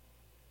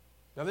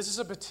 Now, this is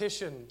a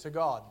petition to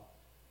God.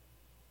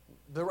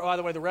 By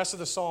the way, the rest of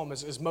the psalm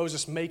is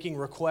Moses making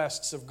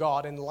requests of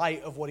God in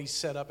light of what he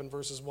set up in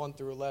verses 1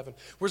 through 11.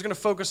 We're just going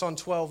to focus on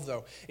 12,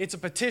 though. It's a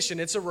petition.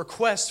 It's a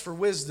request for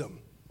wisdom.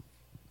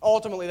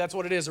 Ultimately, that's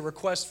what it is, a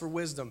request for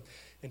wisdom.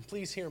 And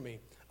please hear me.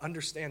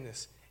 Understand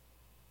this.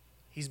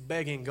 He's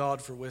begging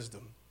God for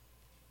wisdom.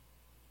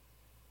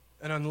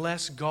 And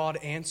unless God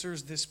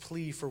answers this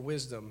plea for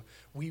wisdom,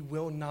 we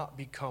will not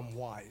become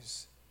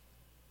wise.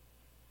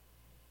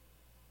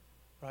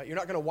 Right? You're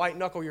not going to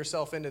white-knuckle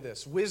yourself into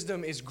this.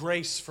 Wisdom is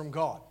grace from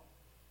God.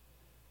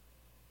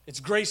 It's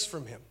grace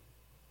from Him.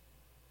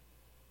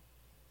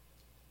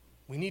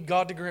 We need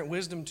God to grant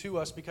wisdom to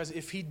us because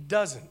if He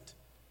doesn't,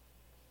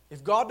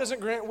 if God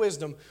doesn't grant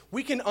wisdom,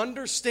 we can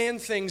understand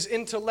things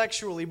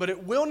intellectually, but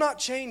it will not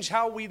change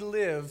how we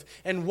live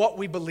and what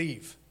we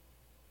believe.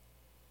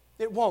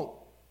 It won't.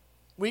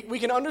 We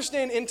can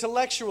understand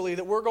intellectually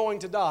that we're going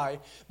to die,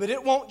 but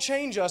it won't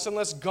change us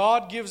unless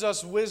God gives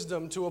us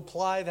wisdom to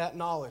apply that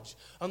knowledge,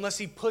 unless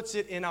He puts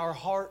it in our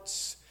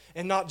hearts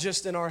and not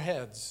just in our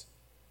heads.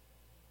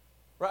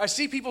 Right? I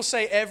see people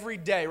say every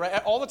day,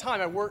 right? All the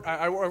time I work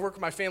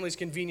at my family's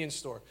convenience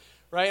store.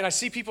 Right? And I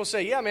see people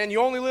say, yeah, man, you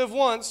only live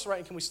once, right?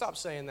 And can we stop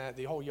saying that,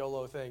 the whole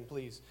YOLO thing,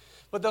 please?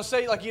 But they'll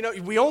say, like,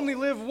 we only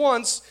live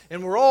once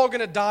and we're all going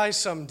to die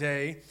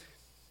someday.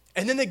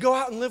 And then they go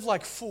out and live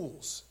like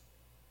fools.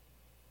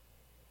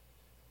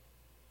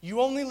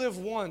 You only live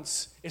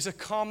once is a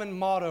common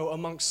motto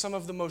amongst some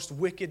of the most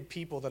wicked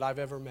people that I've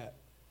ever met.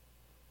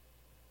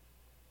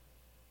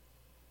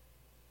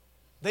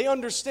 They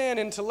understand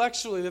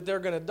intellectually that they're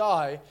going to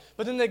die,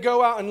 but then they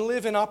go out and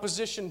live in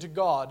opposition to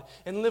God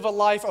and live a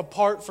life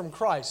apart from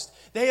Christ.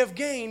 They have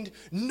gained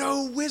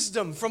no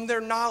wisdom from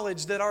their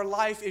knowledge that our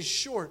life is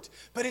short,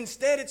 but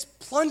instead it's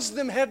plunged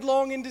them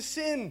headlong into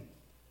sin.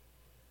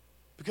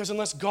 Because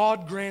unless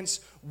God grants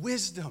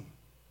wisdom,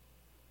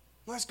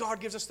 unless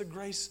God gives us the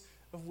grace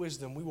of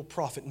wisdom, we will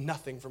profit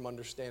nothing from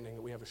understanding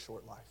that we have a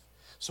short life.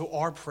 So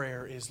our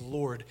prayer is,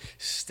 Lord,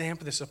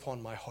 stamp this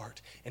upon my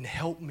heart and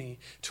help me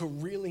to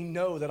really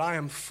know that I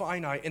am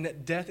finite and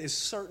that death is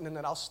certain and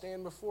that I'll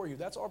stand before you.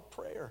 That's our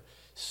prayer.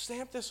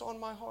 Stamp this on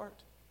my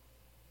heart.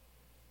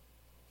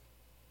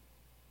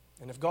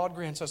 And if God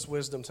grants us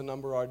wisdom to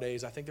number our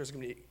days, I think there's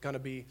going to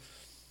be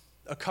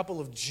a couple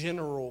of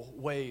general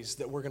ways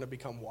that we're going to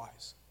become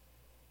wise.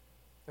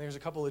 I think there's a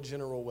couple of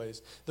general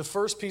ways. The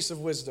first piece of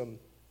wisdom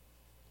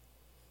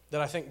that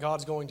I think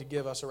God's going to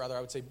give us, or rather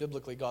I would say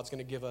biblically God's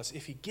going to give us,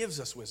 if He gives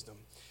us wisdom,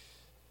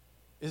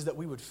 is that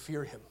we would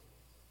fear Him.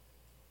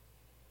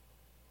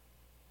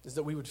 Is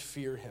that we would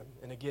fear Him.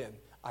 And again,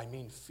 I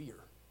mean fear.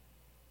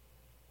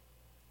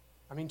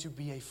 I mean to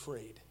be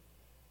afraid.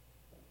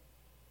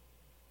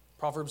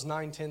 Proverbs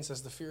 9:10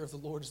 says the fear of the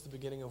Lord is the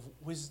beginning of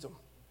wisdom.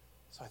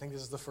 So I think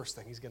this is the first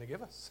thing He's going to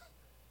give us.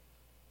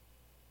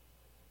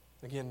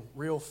 Again,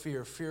 real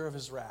fear, fear of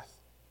His wrath,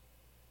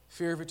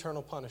 fear of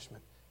eternal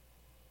punishment.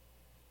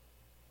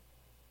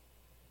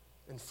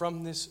 And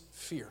from this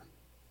fear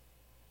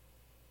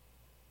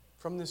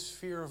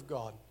of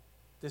God,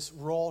 this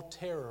raw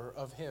terror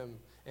of Him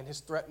and His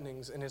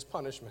threatenings and His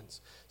punishments,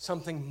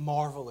 something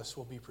marvelous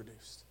will be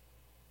produced.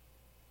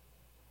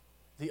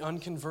 The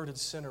unconverted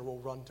sinner will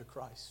run to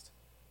Christ.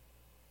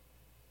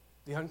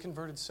 The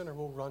unconverted sinner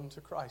will run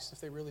to Christ if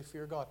they really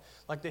fear God.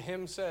 Like the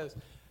hymn says,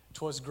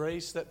 "'Twas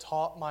grace that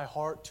taught my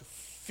heart to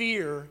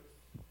fear,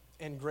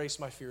 and grace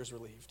my fears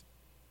relieved."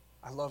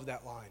 I love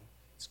that line.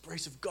 It's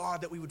grace of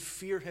God that we would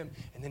fear Him,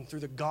 and then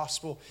through the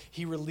gospel,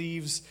 He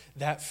relieves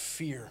that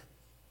fear.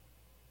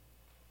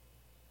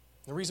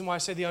 The reason why I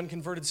say the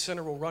unconverted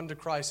sinner will run to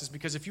Christ is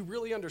because if you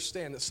really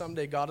understand that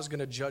someday God is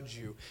going to judge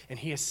you, and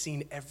He has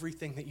seen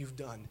everything that you've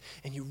done,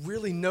 and you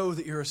really know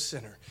that you're a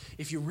sinner,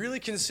 if you really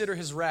consider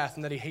His wrath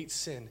and that He hates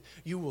sin,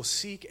 you will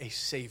seek a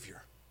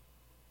Savior.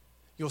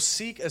 You'll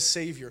seek a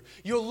Savior.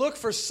 You'll look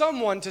for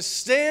someone to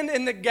stand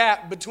in the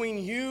gap between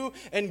you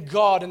and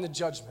God in the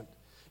judgment.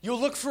 You'll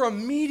look for a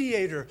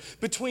mediator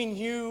between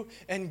you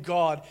and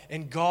God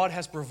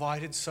has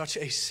provided such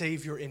a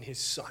Savior in His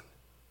Son.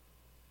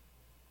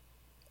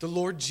 The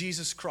Lord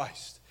Jesus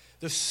Christ,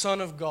 the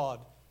Son of God,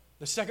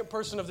 the second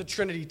person of the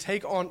Trinity,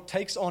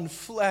 takes on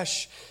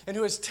flesh, and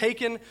who has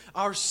taken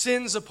our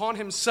sins upon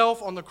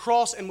Himself on the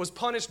cross and was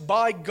punished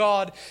by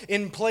God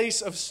in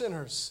place of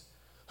sinners,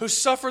 who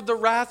suffered the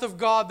wrath of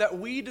God that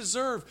we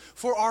deserve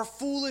for our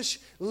foolish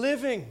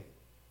living,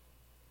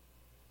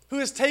 who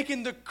has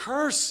taken the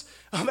curse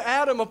of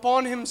Adam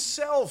upon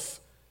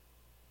Himself.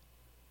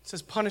 It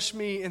says, "Punish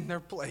me in their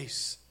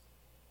place."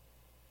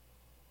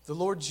 The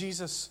Lord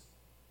Jesus,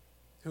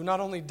 who not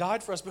only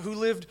died for us, but who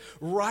lived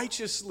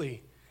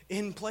righteously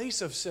in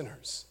place of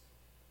sinners.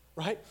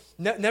 Right?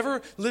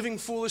 Never living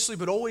foolishly,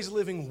 but always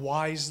living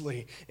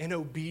wisely in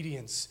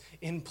obedience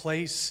in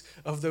place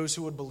of those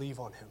who would believe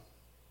on Him.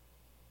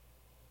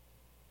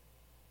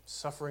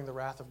 Suffering the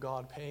wrath of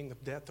God, paying the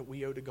debt that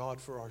we owe to God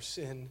for our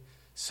sin,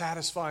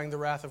 satisfying the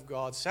wrath of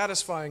God,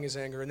 satisfying His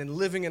anger, and then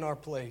living in our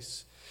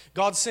place.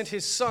 God sent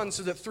His Son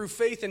so that through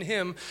faith in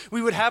Him,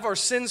 we would have our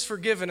sins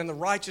forgiven and the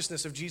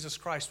righteousness of Jesus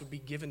Christ would be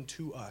given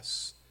to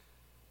us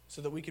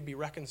so that we could be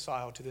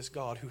reconciled to this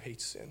God who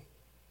hates sin.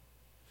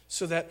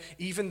 So that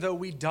even though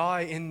we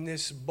die in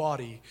this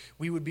body,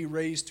 we would be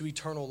raised to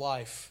eternal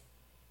life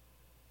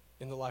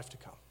in the life to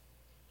come.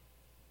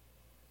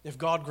 If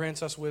God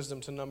grants us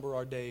wisdom to number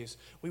our days,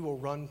 we will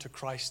run to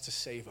Christ to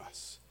save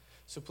us.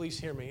 So please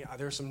hear me.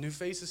 There are some new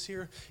faces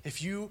here.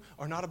 If you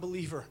are not a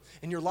believer,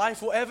 and your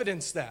life will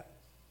evidence that,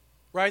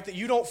 right? That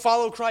you don't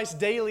follow Christ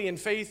daily in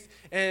faith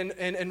and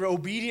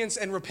obedience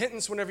and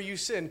repentance whenever you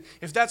sin.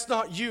 If that's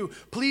not you,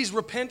 please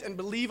repent and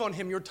believe on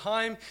Him. Your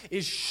time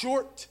is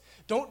short.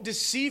 Don't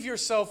deceive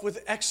yourself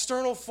with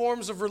external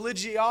forms of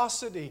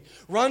religiosity.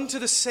 Run to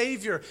the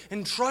Savior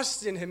and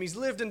trust in Him. He's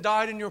lived and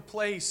died in your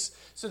place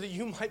so that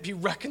you might be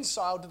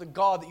reconciled to the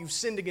God that you've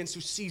sinned against,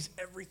 who sees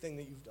everything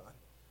that you've done.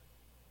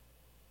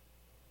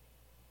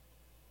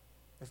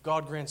 If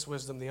God grants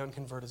wisdom, the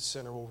unconverted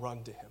sinner will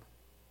run to Him.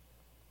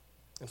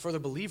 And for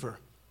the believer,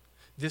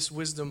 this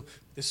wisdom,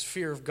 this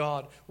fear of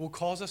God will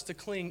cause us to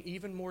cling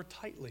even more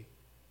tightly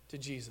to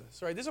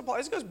Jesus, right? This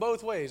goes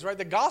both ways, right?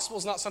 The gospel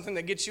is not something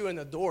that gets you in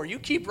the door. You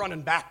keep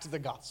running back to the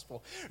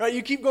gospel, right?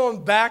 You keep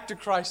going back to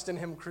Christ and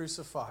Him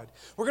crucified.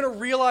 We're going to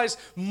realize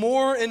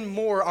more and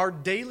more our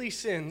daily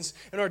sins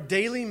and our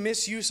daily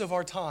misuse of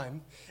our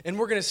time, and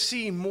we're going to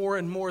see more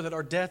and more that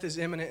our death is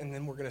imminent, and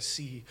then we're going to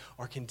see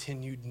our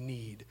continued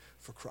need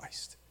for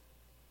Christ.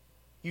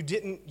 You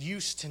didn't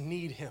used to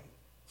need Him.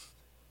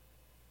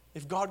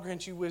 If God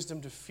grants you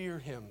wisdom to fear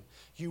Him,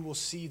 you will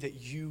see that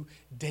you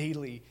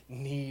daily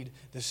need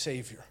the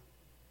Savior.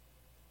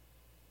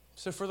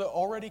 So for the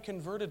already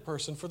converted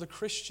person, for the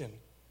Christian,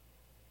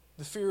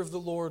 the fear of the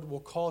Lord will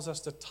cause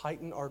us to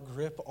tighten our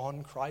grip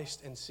on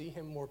Christ and see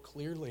Him more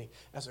clearly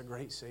as a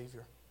great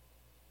Savior.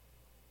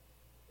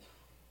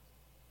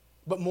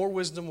 But more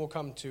wisdom will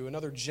come too,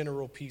 another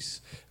general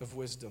piece of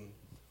wisdom.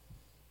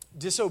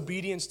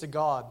 Disobedience to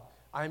God,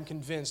 I am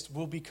convinced,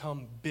 will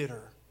become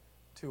bitter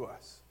to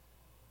us.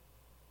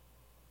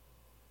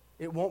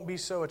 It won't be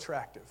so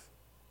attractive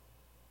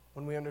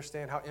when we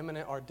understand how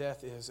imminent our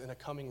death is and a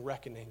coming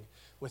reckoning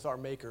with our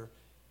Maker.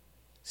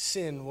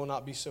 Sin will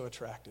not be so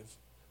attractive.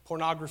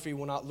 Pornography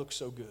will not look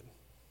so good.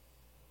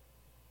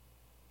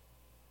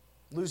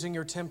 Losing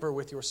your temper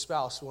with your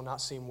spouse will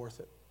not seem worth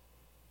it.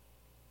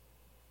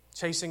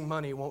 Chasing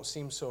money won't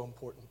seem so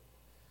important.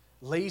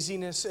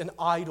 Laziness and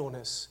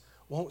idleness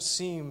won't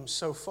seem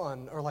so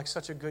fun or like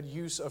such a good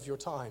use of your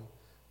time.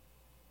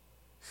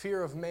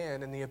 Fear of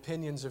man and the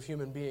opinions of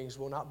human beings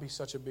will not be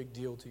such a big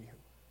deal to you.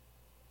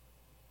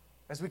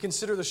 As we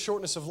consider the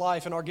shortness of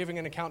life and our giving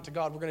an account to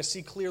God, we're going to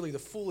see clearly the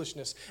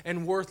foolishness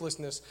and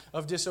worthlessness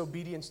of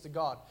disobedience to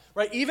God.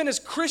 Right? Even as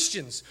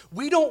Christians,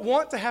 we don't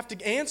want to have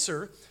to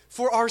answer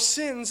for our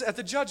sins at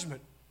the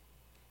judgment.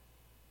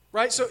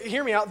 Right? So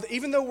hear me out.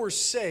 Even though we're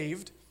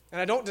saved, and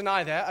I don't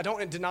deny that, I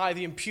don't deny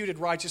the imputed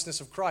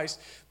righteousness of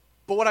Christ,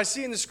 but what I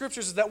see in the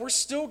Scriptures is that we're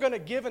still going to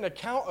give an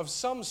account of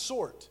some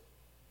sort.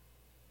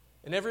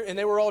 And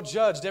they were all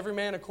judged, every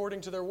man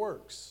according to their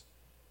works.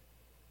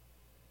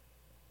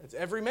 It's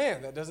every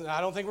man.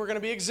 I don't think we're going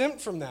to be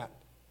exempt from that.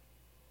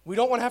 We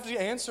don't want to have to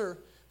answer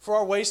for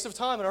our waste of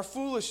time and our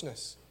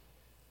foolishness.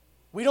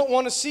 We don't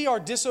want to see our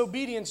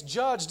disobedience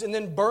judged and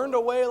then burned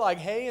away like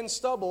hay and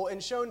stubble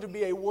and shown to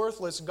be a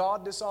worthless,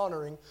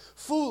 God-dishonoring,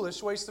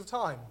 foolish waste of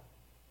time.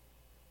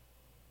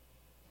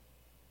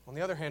 On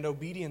the other hand,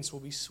 obedience will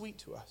be sweet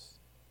to us,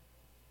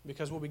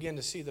 because we'll begin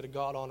to see that a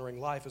God-honoring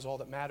life is all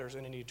that matters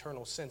in an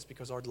eternal sense,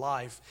 because our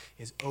life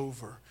is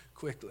over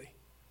quickly.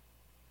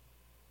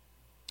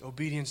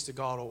 Obedience to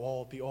God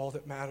will be all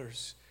that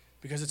matters,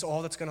 because it's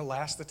all that's going to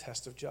last the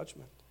test of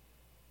judgment.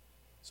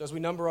 So as we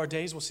number our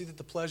days, we'll see that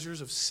the pleasures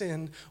of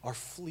sin are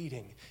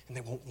fleeting, and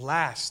they won't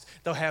last.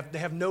 They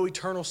have no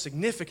eternal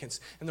significance,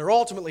 and they're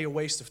ultimately a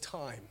waste of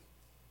time.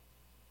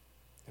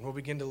 And we'll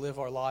begin to live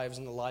our lives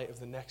in the light of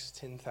the next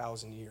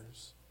 10,000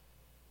 years.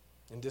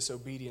 And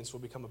disobedience will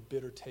become a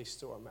bitter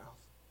taste to our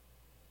mouth.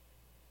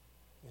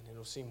 And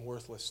it'll seem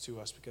worthless to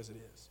us because it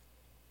is.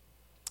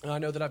 And I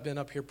know that I've been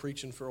up here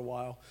preaching for a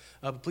while,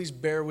 but please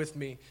bear with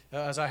me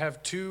as I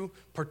have two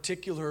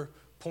particular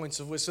points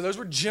of wisdom. So those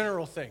were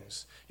general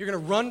things. You're going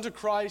to run to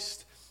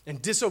Christ,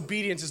 and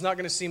disobedience is not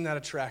going to seem that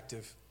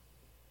attractive.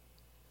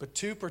 But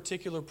two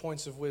particular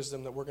points of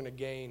wisdom that we're going to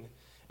gain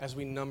as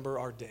we number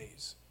our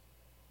days.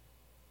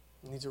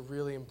 And these are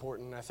really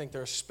important. I think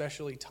they're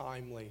especially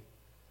timely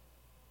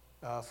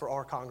for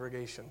our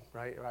congregation,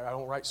 right? I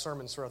don't write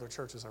sermons for other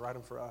churches. I write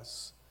them for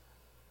us.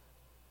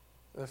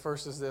 The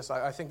first is this.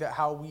 I think that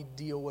how we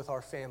deal with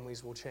our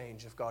families will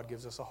change if God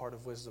gives us a heart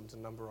of wisdom to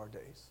number our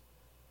days.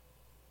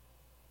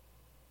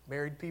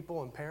 Married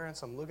people and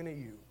parents, I'm looking at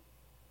you.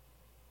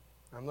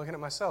 I'm looking at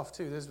myself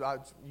too.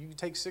 You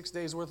take 6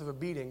 days worth of a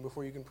beating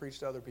before you can preach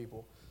to other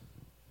people.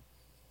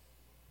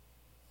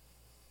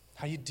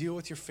 How you deal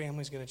with your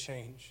family is going to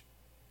change.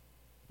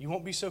 You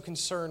won't be so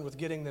concerned with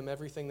getting them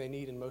everything they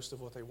need and most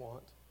of what they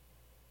want.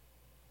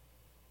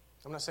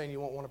 I'm not saying you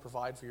won't want to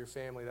provide for your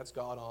family. That's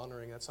God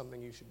honoring. That's something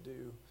you should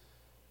do.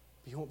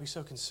 But you won't be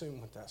so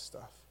consumed with that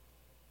stuff.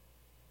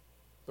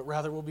 But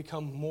rather we'll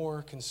become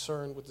more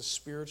concerned with the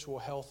spiritual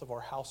health of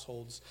our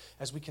households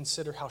as we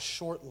consider how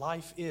short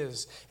life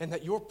is and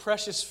that your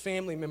precious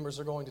family members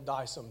are going to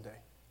die someday.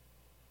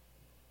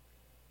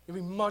 You'll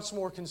be much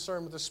more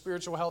concerned with the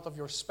spiritual health of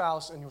your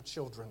spouse and your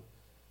children.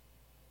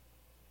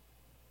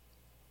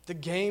 The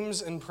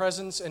games and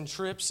presents and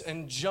trips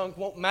and junk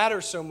won't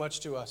matter so much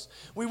to us.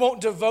 We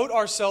won't devote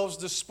ourselves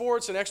to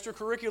sports and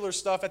extracurricular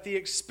stuff at the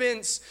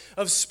expense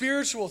of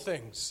spiritual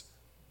things.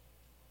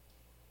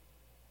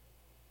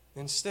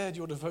 Instead,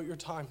 you'll devote your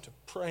time to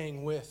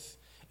praying with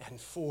and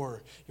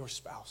for your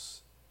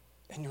spouse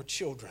and your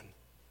children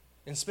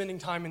and spending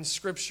time in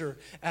Scripture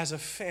as a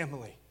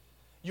family.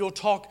 You'll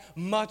talk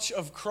much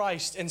of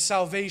Christ and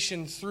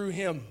salvation through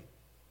Him.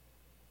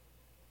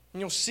 And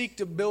you'll seek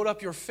to build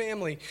up your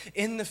family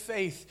in the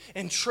faith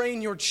and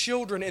train your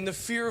children in the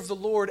fear of the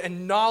Lord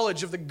and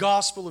knowledge of the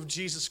gospel of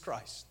Jesus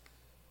Christ.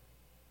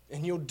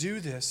 And you'll do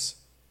this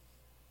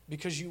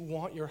because you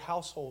want your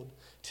household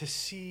to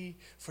see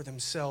for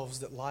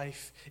themselves that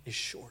life is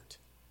short.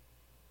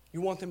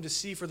 You want them to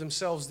see for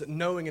themselves that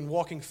knowing and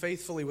walking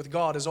faithfully with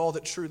God is all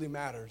that truly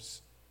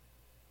matters.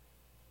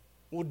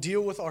 We'll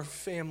deal with our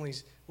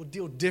families. We'll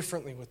deal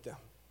differently with them.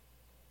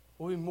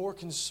 We'll be more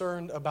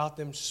concerned about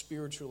them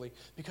spiritually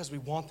because we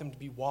want them to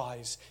be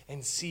wise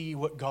and see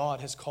what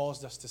God has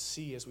caused us to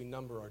see as we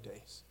number our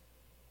days.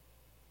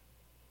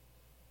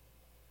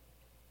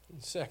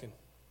 And second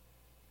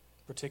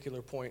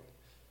particular point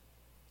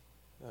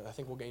I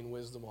think we'll gain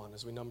wisdom on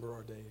as we number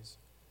our days.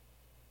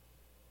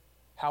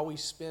 How we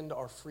spend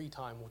our free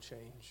time will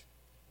change.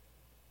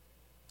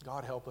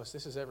 God help us.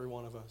 This is every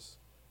one of us.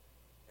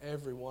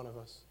 Every one of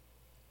us.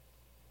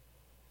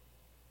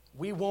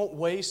 We won't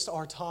waste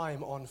our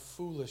time on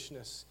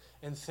foolishness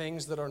and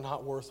things that are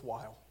not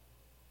worthwhile.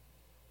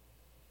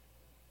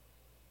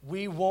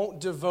 We won't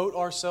devote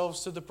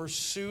ourselves to the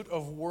pursuit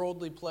of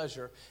worldly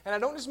pleasure. And I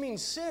don't just mean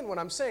sin when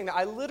I'm saying that.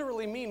 I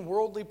literally mean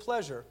worldly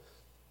pleasure.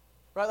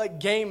 Right? Like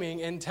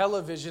gaming and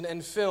television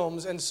and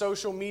films and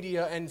social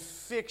media and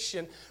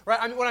fiction. Right?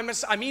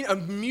 I mean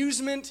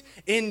amusement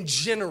in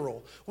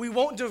general. We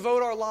won't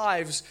devote our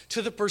lives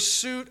to the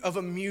pursuit of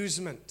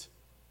amusement.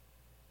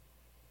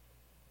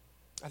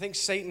 I think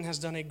Satan has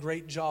done a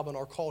great job in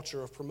our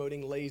culture of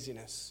promoting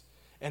laziness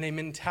and a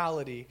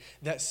mentality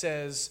that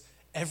says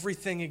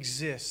everything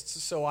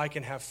exists so I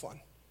can have fun.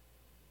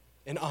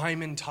 And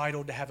I'm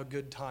entitled to have a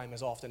good time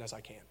as often as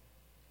I can.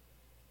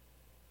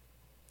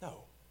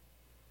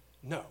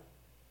 No.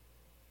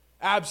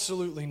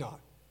 Absolutely not.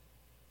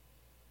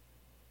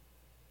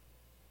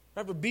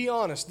 Right, but be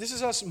honest, this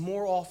is us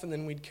more often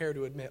than we'd care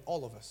to admit,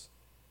 all of us.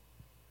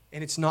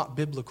 And it's not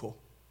biblical.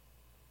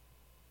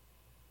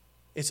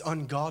 It's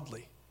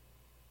ungodly.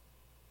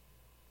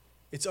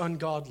 It's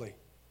ungodly.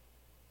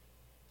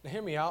 Now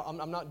hear me out.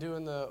 I'm not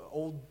doing the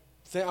old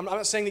thing. I'm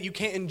not saying that you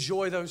can't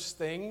enjoy those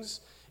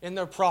things in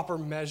their proper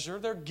measure.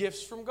 They're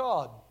gifts from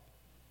God.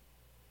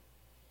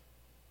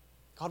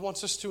 God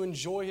wants us to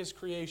enjoy His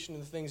creation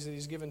and the things that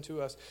He's given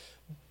to us.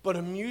 But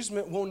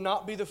amusement will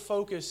not be the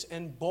focus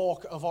and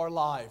bulk of our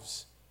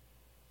lives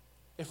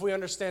if we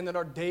understand that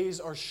our days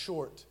are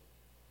short.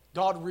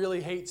 God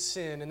really hates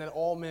sin and that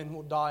all men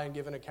will die and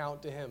give an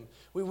account to Him.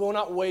 We will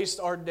not waste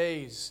our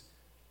days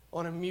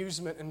on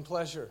amusement and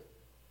pleasure.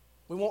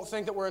 We won't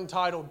think that we're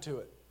entitled to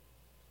it.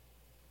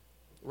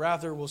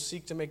 Rather, we'll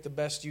seek to make the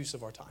best use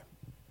of our time.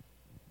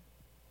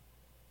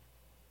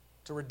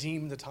 To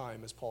redeem the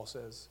time, as Paul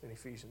says in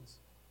Ephesians.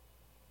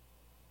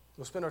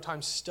 We'll spend our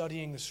time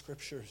studying the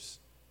Scriptures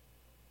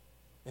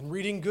and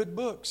reading good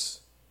books.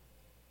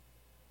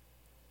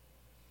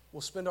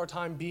 We'll spend our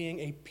time being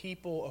a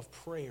people of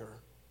prayer.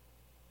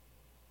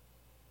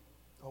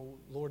 Oh,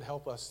 Lord,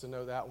 help us to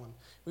know that one.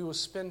 We will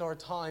spend our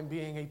time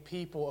being a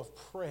people of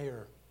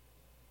prayer.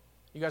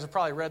 You guys have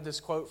probably read this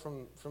quote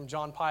from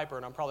John Piper,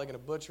 and I'm probably going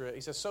to butcher it.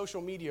 He says,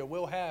 social media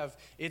will have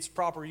its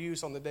proper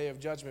use on the day of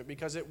judgment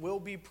because it will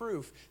be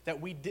proof that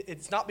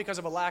it's not because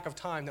of a lack of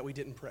time that we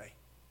didn't pray.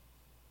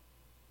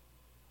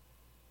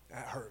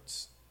 That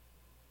hurts.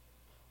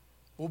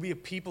 We'll be a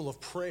people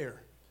of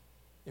prayer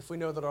if we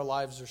know that our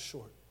lives are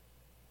short.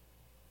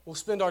 We'll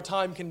spend our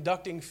time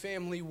conducting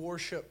family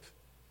worship,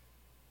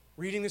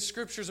 reading the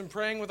Scriptures and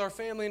praying with our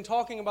family and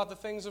talking about the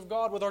things of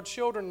God with our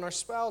children and our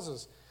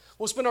spouses.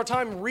 We'll spend our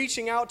time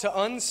reaching out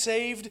to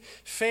unsaved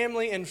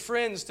family and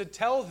friends to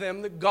tell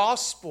them the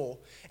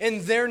gospel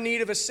and their need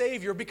of a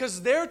Savior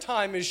because their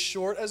time is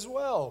short as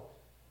well.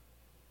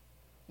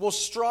 We'll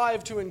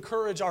strive to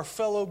encourage our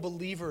fellow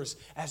believers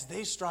as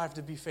they strive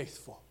to be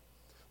faithful.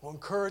 We'll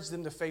encourage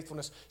them to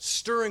faithfulness,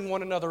 stirring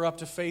one another up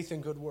to faith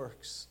and good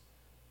works.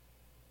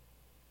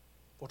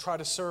 We'll try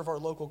to serve our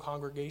local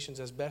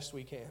congregations as best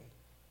we can,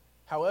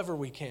 however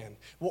we can.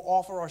 We'll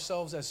offer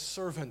ourselves as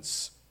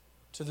servants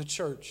to the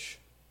church.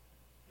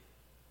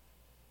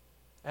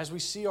 As we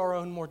see our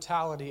own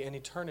mortality and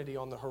eternity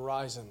on the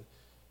horizon,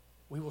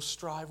 we will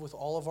strive with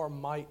all of our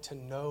might to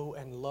know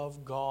and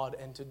love God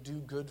and to do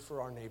good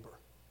for our neighbor.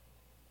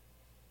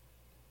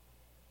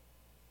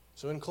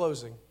 So in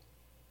closing,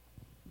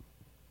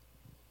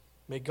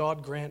 may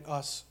God grant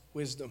us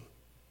wisdom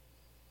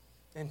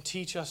and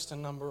teach us to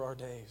number our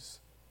days.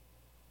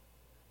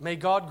 May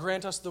God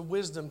grant us the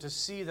wisdom to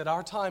see that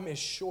our time is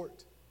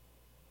short.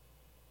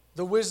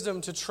 The wisdom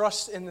to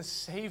trust in the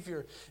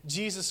Savior,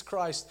 Jesus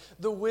Christ.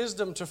 The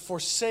wisdom to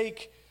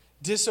forsake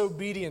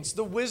disobedience.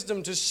 The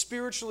wisdom to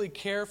spiritually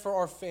care for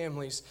our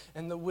families.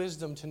 And the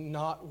wisdom to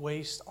not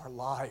waste our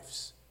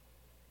lives.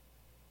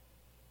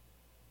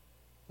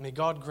 May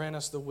God grant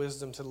us the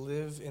wisdom to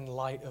live in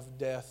light of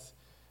death,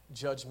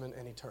 judgment,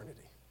 and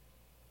eternity.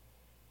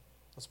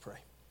 Let's pray.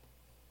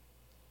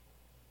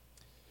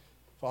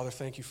 Father,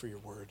 thank you for your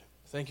word.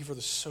 Thank you for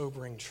the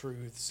sobering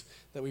truths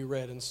that we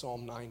read in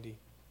Psalm 90.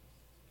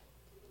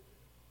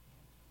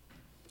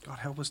 God,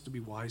 help us to be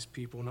wise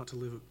people, not to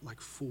live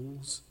like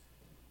fools.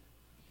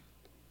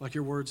 Like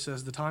your word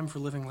says, the time for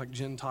living like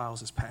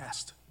Gentiles is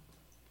past.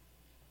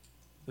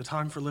 The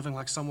time for living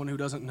like someone who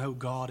doesn't know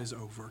God is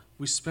over.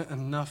 We spent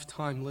enough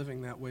time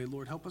living that way.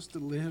 Lord, help us to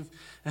live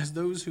as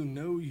those who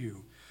know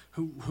you,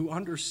 who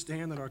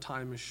understand that our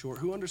time is short,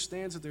 who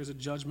understands that there's a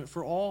judgment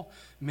for all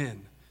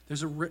men.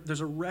 There's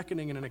a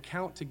reckoning and an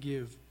account to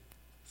give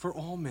for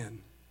all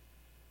men.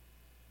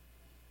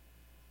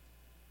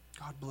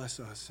 God bless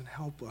us and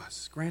help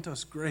us. Grant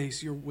us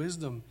grace. Your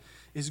wisdom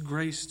is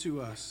grace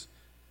to us.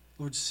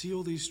 Lord,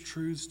 seal these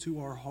truths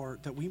to our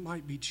heart that we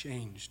might be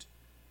changed.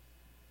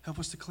 Help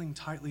us to cling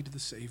tightly to the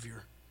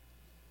Savior.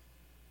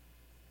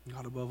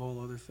 God, above all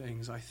other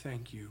things, I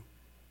thank you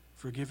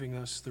for giving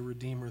us the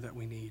Redeemer that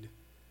we need,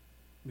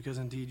 because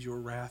indeed your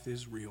wrath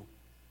is real.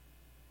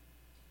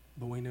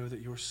 But we know that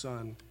your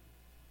Son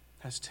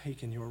has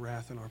taken your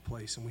wrath in our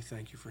place, and we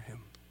thank you for him.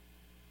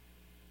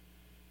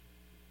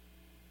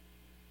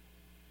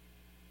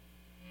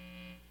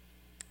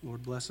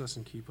 Lord, bless us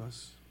and keep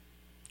us.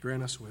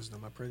 Grant us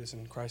wisdom. I pray this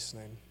in Christ's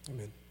name.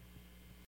 Amen.